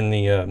if you're in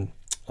the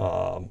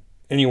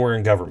anywhere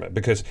in government.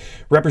 Because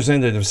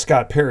Representative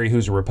Scott Perry,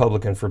 who's a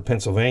Republican from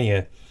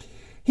Pennsylvania,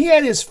 he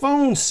had his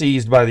phone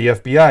seized by the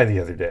FBI the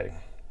other day.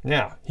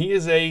 Now, he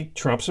is a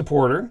Trump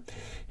supporter.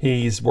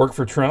 He's worked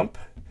for Trump,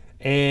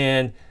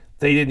 and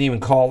they didn't even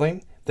call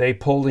him. They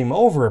pulled him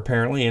over,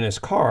 apparently, in his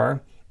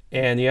car,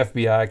 and the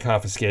FBI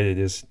confiscated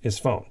his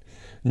phone.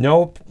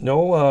 No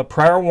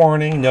prior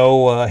warning,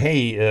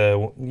 hey,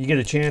 you get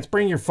a chance,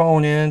 bring your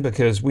phone in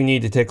because we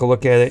need to take a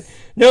look at it.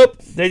 Nope,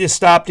 they just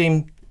stopped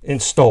him and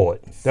stole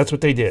it. That's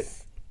what they did.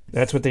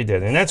 That's what they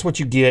did. And that's what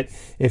you get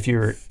if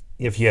you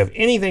have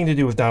anything to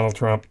do with Donald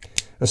Trump,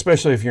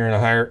 especially if you're in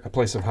a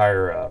place of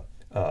higher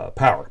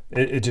power.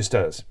 It just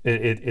does.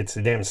 It's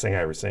the damnest thing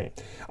I've ever seen.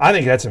 I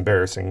think that's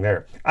embarrassing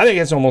there. I think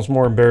that's almost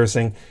more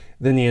embarrassing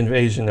than the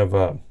invasion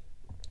of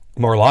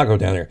Mar-a-Lago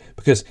down there,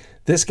 because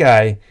this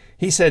guy,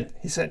 He said,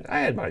 I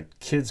had my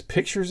kids'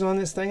 pictures on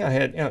this thing.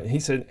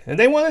 He said, and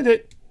they wanted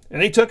it, and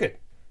they took it.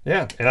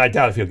 Yeah, and I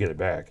doubt if he'll get it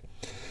back.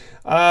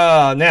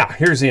 Now,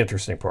 here's the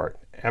interesting part.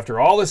 After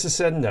all this is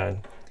said and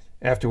done,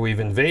 after we've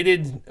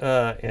invaded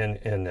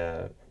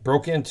and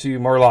broke into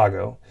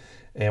Mar-a-Lago,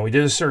 and we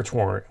did a search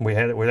warrant, we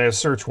had a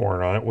search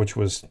warrant on it, which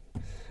was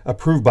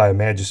approved by a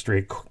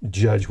magistrate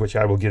judge, which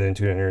I will get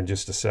into in here in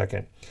just a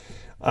second.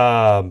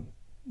 The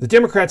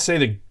Democrats say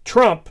that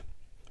Trump,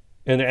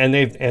 and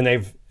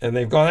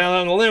they've gone out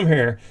on a limb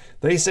here.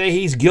 They say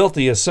he's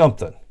guilty of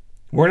something.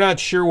 We're not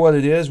sure what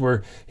it is.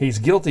 He's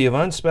guilty of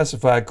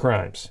unspecified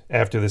crimes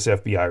after this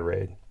FBI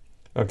raid.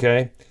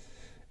 Okay?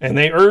 And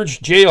they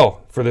urge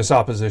jail for this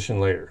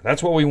opposition leader.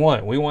 That's what we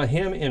want. We want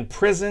him in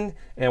prison,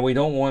 and we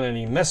don't want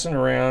any messing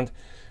around.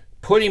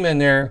 Put him in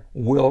there.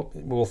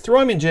 We'll throw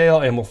him in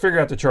jail, and we'll figure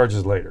out the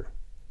charges later.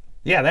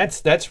 Yeah,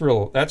 that's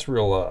real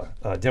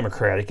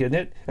democratic, isn't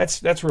it?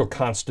 That's real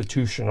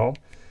constitutional.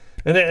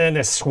 And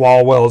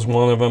Swalwell's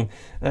one of them.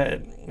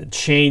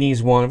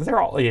 Cheney's one of them.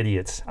 They're all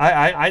idiots.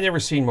 I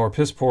never seen more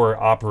piss poor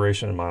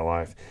operation in my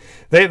life.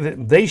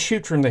 They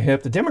shoot from the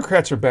hip. The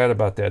Democrats are bad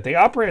about that. They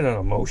operate on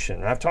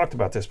emotion. I've talked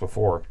about this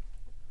before.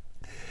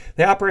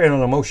 They operate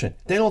on emotion.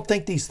 They don't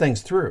think these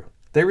things through.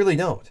 They really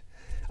don't.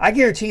 I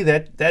guarantee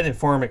that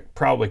informant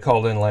probably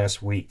called in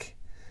last week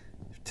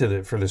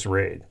for this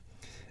raid,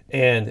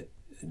 and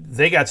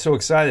they got so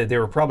excited they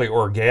were probably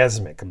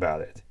orgasmic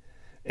about it.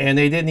 And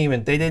they didn't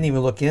even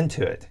look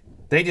into it.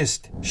 They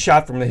just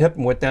shot from the hip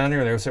and went down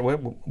there, and they said,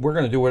 well, we're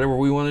going to do whatever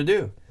we want to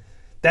do.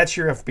 That's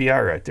your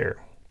FBI right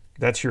there.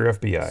 That's your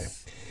FBI.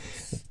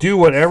 Do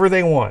whatever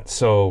they want.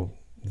 So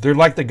they're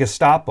like the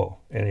Gestapo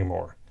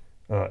anymore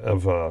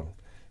of the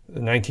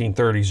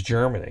 1930s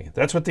Germany.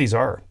 That's what these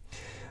are.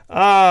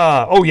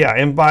 Oh, yeah,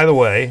 and by the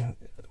way,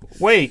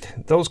 wait,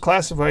 those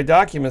classified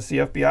documents the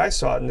FBI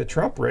sought in the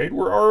Trump raid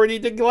were already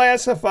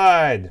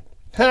declassified.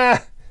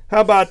 Ha!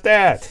 How about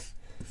that?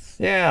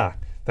 Yeah,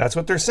 that's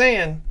what they're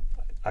saying.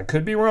 I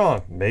could be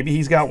wrong. Maybe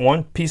he's got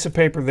one piece of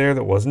paper there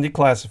that wasn't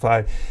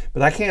declassified,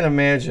 but I can't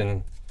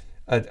imagine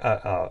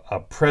a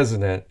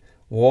president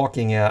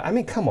walking out. I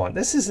mean, come on,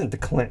 this isn't the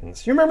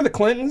Clintons. You remember the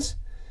Clintons?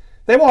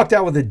 They walked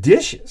out with the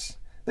dishes.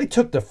 They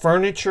took the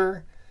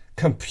furniture,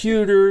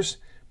 computers,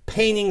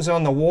 paintings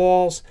on the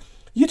walls.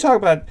 You talk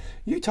about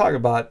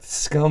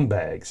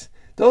scumbags.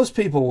 Those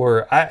people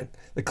were.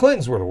 The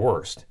Clintons were the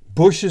worst.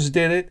 Bushes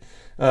did it.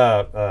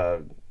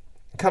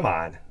 Come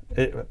on.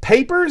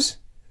 Papers?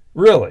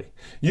 Really?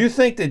 You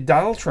think that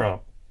Donald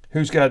Trump,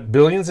 who's got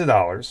billions of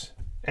dollars,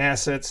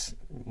 assets,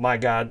 my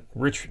God,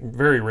 rich,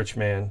 very rich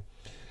man,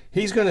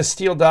 he's going to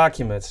steal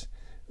documents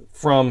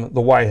from the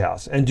White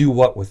House and do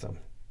what with them?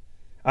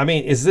 I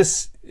mean, is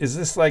this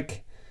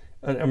like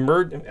an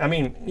I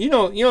mean, you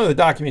know the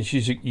documents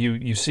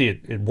you see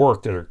at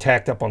work that are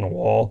tacked up on the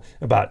wall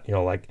about,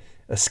 like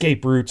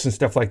escape routes and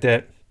stuff like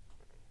that?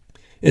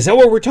 Is that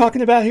what we're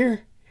talking about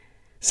here?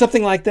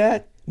 Something like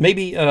that?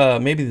 Maybe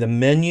the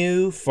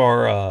menu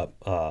for a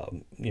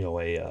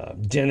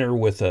dinner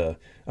with a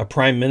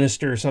prime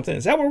minister or something.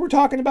 Is that what we're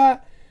talking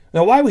about?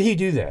 Now, why would he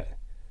do that?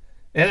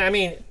 And I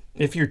mean,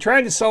 if you're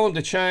trying to sell them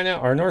to China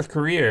or North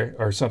Korea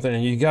or something,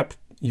 and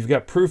you've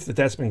got proof that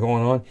that's been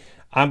going on,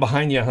 I'm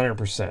behind you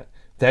 100%.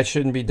 That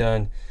shouldn't be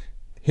done.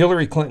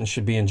 Hillary Clinton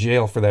should be in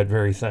jail for that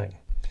very thing.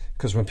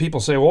 Because when people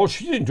say, well,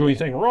 she didn't do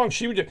anything wrong,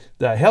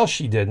 the hell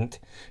she didn't.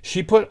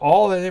 She put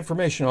all that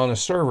information on a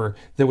server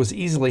that was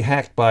easily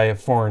hacked by a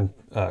foreign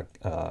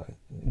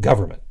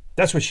government.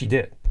 That's what she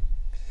did.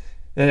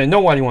 And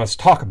nobody wants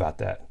to talk about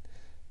that.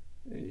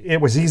 It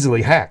was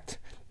easily hacked.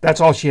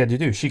 That's all she had to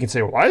do. She can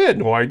say, well, I had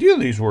no idea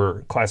these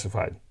were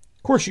classified.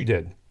 Of course you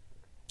did.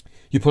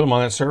 You put them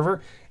on that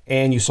server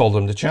and you sold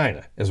them to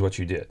China, is what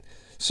you did.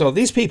 So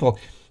these people,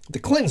 the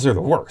Clintons are the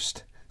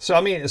worst. So,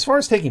 I mean, as far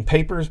as taking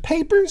papers,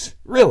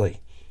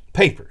 really,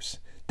 papers.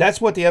 That's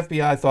what the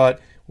FBI thought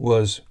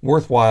was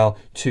worthwhile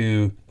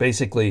to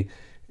basically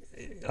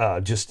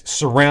just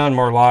surround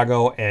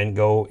Mar-a-Lago and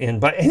go in.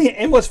 But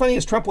and what's funny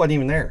is Trump wasn't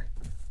even there.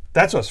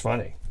 That's what's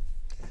funny,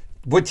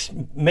 which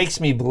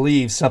makes me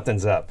believe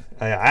something's up.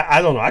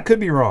 I don't know. I could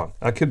be wrong.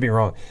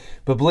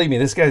 But believe me,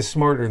 this guy's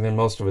smarter than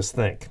most of us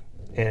think.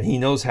 And he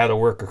knows how to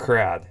work a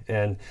crowd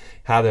and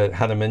how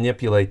to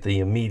manipulate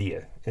the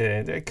media.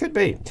 It could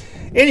be.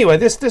 Anyway,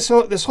 this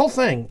whole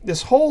thing,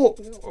 this whole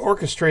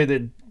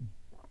orchestrated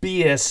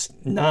BS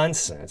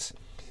nonsense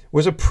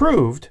was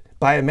approved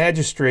by a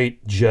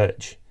magistrate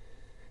judge.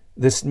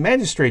 This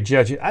magistrate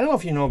judge, I don't know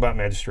if you know about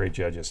magistrate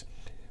judges,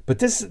 but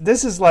this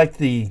is like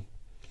from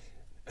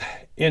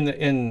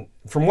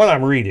what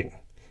I'm reading,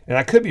 and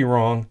I could be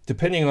wrong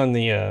depending on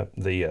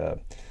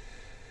the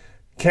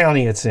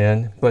county it's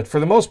in, but for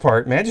the most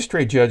part,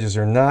 magistrate judges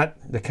are not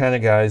the kind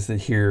of guys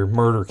that hear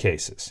murder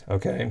cases.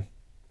 Okay.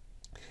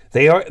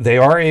 They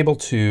are able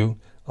to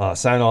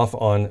sign off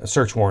on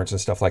search warrants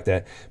and stuff like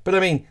that. But I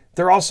mean,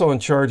 they're also in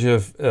charge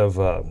of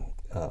oh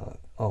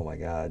my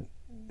God,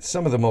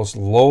 some of the most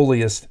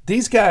lowliest.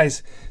 These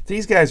guys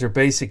are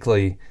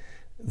basically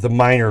the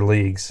minor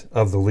leagues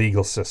of the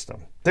legal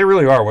system. They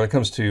really are when it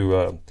comes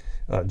to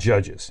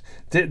judges.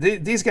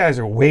 These guys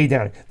are way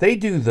down. They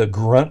do the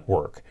grunt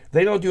work.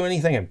 They don't do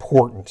anything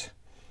important.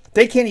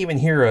 They can't even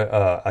hear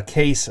a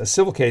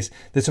civil case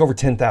that's over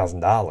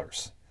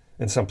 $10,000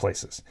 in some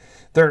places.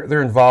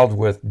 They're involved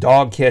with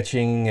dog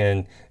catching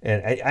and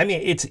I mean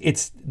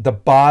it's the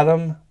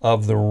bottom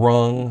of the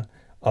rung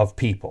of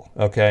people.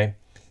 Okay,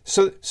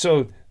 so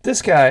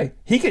this guy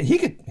he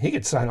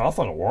could sign off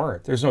on a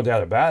warrant. There's no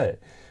doubt about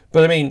it.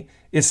 But I mean,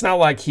 it's not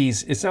like you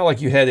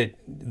had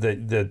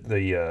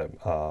the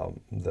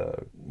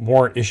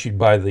warrant issued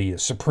by the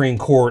Supreme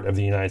Court of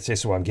the United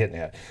States. Is what I'm getting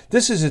at.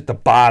 This is at the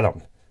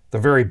bottom, the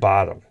very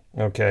bottom.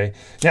 Okay,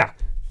 now.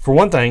 For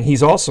one thing,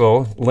 he's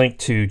also linked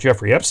to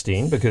Jeffrey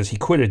Epstein because he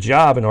quit a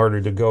job in order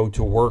to go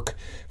to work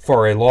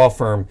for a law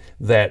firm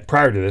that,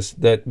 prior to this,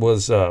 that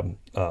was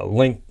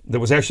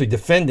actually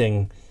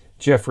defending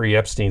Jeffrey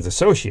Epstein's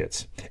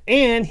associates.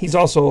 And he's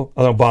also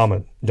an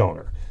Obama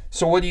donor.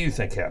 So what do you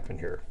think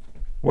happened here?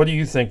 What do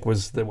you think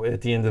was,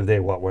 at the end of the day,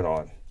 what went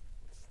on?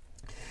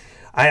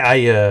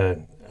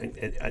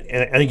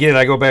 And again,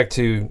 I go back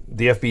to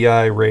the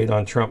FBI raid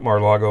on Trump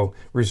Mar-a-Lago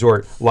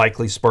resort,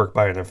 likely sparked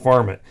by an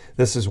informant.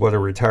 This is what a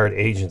retired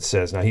agent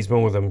says. Now, he's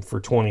been with them for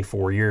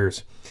 24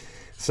 years.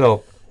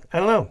 So, I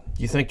don't know.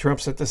 You think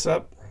Trump set this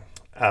up?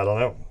 I don't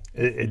know.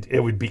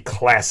 It would be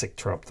classic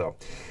Trump, though.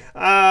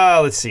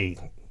 Let's see.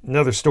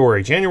 Another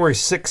story. January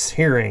 6th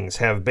hearings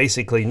have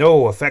basically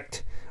no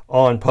effect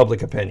on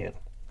public opinion.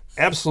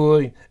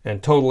 Absolutely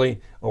and totally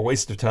a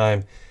waste of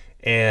time.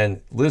 And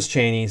Liz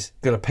Cheney's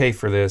going to pay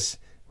for this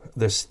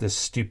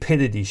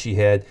stupidity she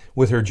had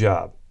with her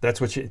job.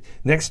 That's what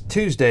next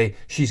Tuesday,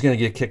 she's going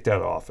to get kicked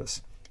out of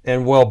office.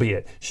 And well be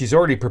it. She's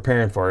already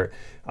preparing for it.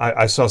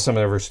 I saw some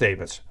of her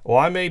statements. Well,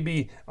 I may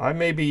be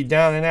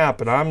down and out,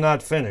 but I'm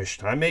not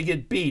finished. I may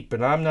get beat,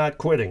 but I'm not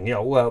quitting.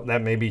 Well,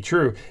 that may be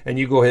true. And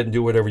you go ahead and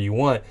do whatever you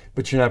want,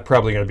 but you're not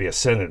probably going to be a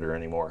senator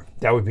anymore.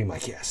 That would be my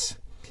guess.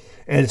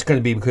 And it's going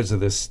to be because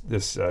of this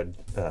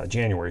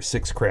January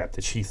 6th crap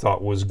that she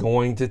thought was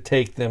going to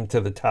take them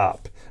to the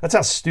top. That's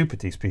how stupid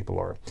these people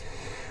are.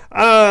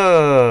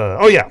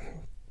 Oh, yeah.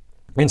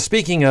 And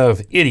speaking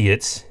of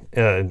idiots,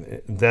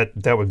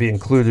 that would be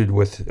included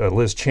with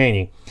Liz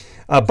Cheney.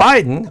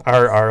 Biden,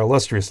 our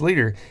illustrious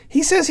leader,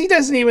 he says he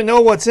doesn't even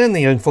know what's in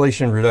the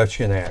Inflation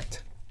Reduction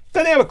Act.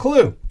 Doesn't have a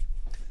clue.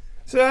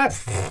 So,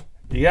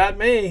 you got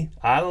me.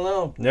 I don't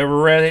know.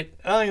 Never read it.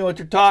 I don't know what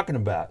you're talking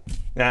about.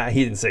 Nah,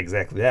 he didn't say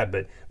exactly that,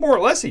 but more or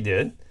less he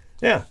did.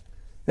 Yeah.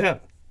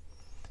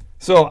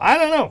 So, I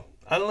don't know.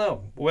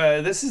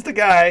 Well, this is the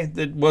guy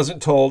that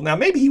wasn't told. Now,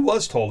 maybe he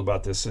was told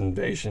about this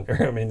invasion,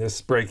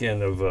 this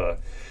break-in of a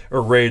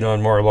raid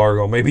on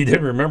Mar-a-Lago. Maybe he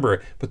didn't remember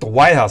it, but the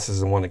White House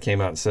is the one that came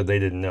out and said they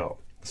didn't know.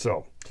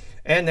 So,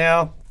 and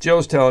now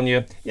Joe's telling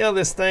you,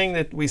 this thing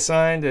that we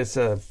signed is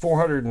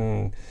 400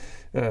 and,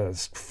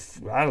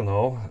 I don't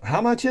know,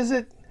 how much is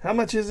it? How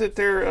much is it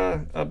there,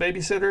 a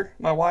babysitter,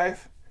 my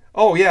wife?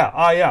 Oh,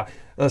 yeah,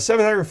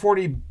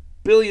 $740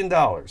 billion,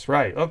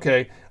 right,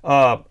 okay.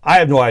 I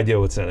have no idea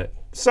what's in it.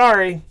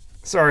 Sorry,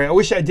 I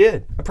wish I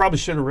did. I probably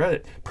should have read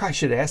it. Probably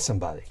should have asked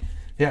somebody.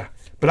 Yeah,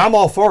 but I'm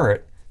all for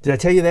it. Did I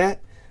tell you that?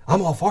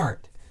 I'm all for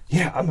it.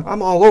 Yeah,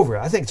 I'm all over it.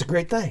 I think it's a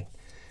great thing.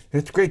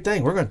 It's a great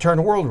thing. We're going to turn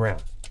the world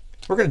around.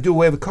 We're going to do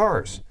away with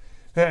cars.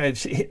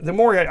 The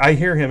more I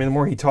hear him, and the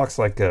more he talks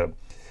like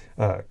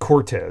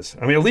Cortez.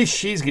 At least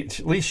she's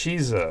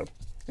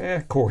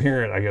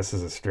coherent, I guess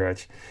is a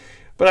stretch.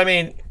 But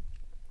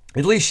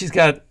at least she's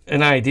got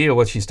an idea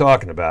what she's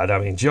talking about.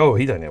 Joe,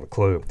 he doesn't have a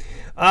clue.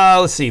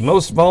 Let's see.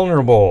 Most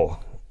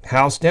vulnerable.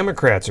 House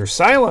Democrats are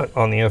silent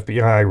on the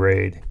FBI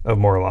raid of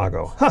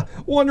Mar-a-Lago.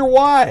 Wonder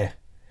why?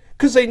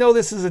 Because they know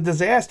this is a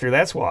disaster.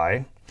 That's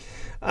why.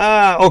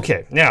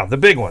 Okay. Now, the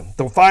big one.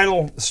 The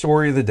final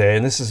story of the day,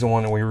 and this is the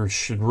one that we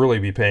should really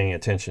be paying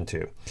attention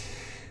to.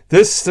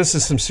 This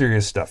is some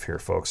serious stuff here,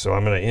 folks. So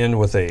I'm going to end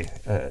with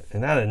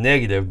not a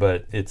negative,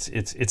 but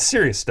it's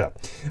serious stuff.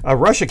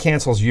 Russia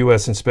cancels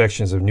U.S.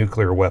 inspections of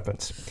nuclear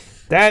weapons.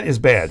 That is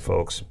bad,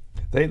 folks.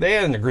 They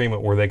had an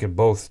agreement where they could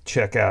both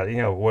check out,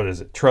 what is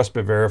it, trust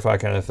but verify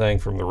kind of thing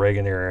from the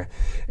Reagan era,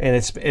 and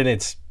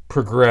it's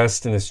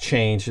progressed and it's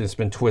changed and it's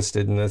been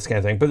twisted and this kind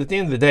of thing. But at the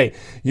end of the day,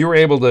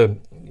 the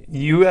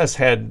U.S.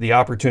 had the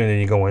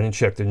opportunity to go in and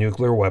check the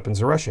nuclear weapons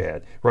that Russia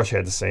had. Russia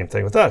had the same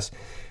thing with us.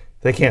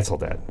 They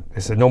canceled that.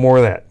 They said, no more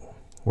of that.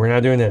 We're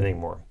not doing that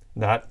anymore.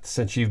 Not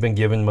since you've been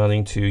giving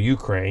money to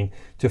Ukraine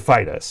to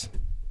fight us.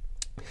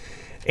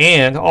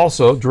 And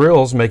also,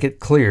 drills make it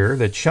clear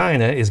that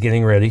China is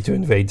getting ready to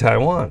invade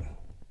Taiwan.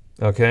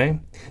 Okay?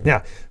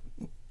 Now,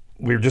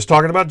 we were just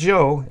talking about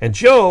Joe, and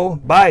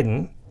Joe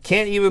Biden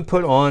can't even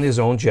put on his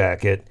own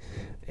jacket.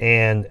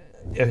 And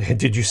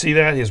did you see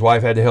that? His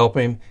wife had to help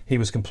him. He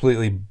was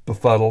completely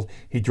befuddled.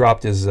 He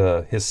dropped his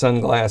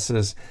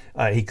sunglasses.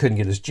 He couldn't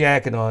get his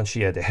jacket on.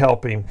 She had to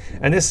help him.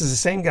 And this is the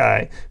same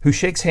guy who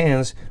shakes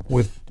hands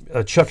with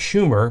Chuck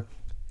Schumer,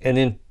 and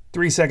then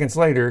 3 seconds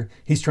later,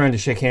 he's trying to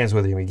shake hands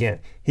with him again.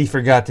 He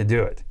forgot to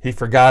do it. He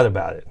forgot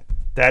about it.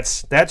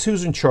 That's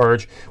who's in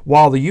charge,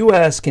 while the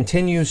U.S.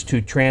 continues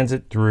to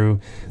transit through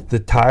the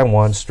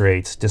Taiwan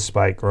Straits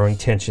despite growing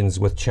tensions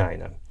with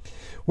China.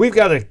 We've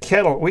got a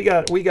kettle. We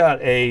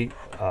got a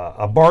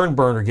barn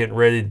burner getting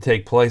ready to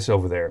take place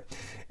over there,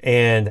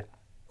 and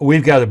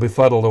we've got a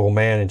befuddled old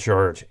man in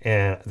charge,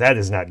 and that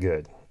is not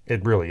good.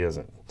 It really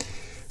isn't.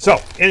 So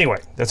anyway,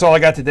 that's all I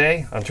got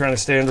today. I'm trying to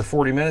stay under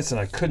 40 minutes, and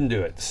I couldn't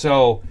do it.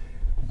 So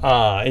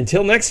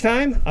until next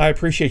time, I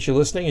appreciate you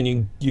listening,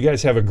 and you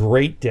guys have a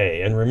great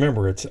day. And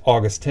remember, it's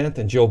August 10th,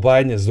 and Joe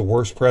Biden is the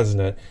worst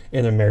president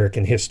in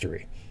American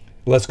history.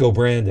 Let's go,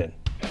 Brandon.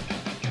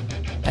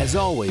 As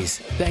always,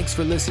 thanks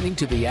for listening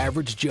to the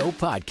Average Joe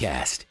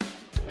Podcast.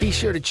 Be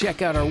sure to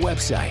check out our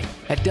website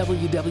at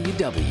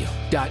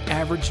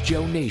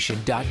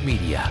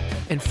www.averagejoenation.media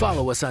and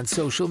follow us on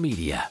social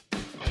media.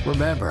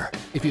 Remember,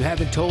 if you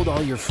haven't told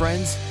all your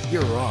friends,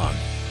 you're wrong.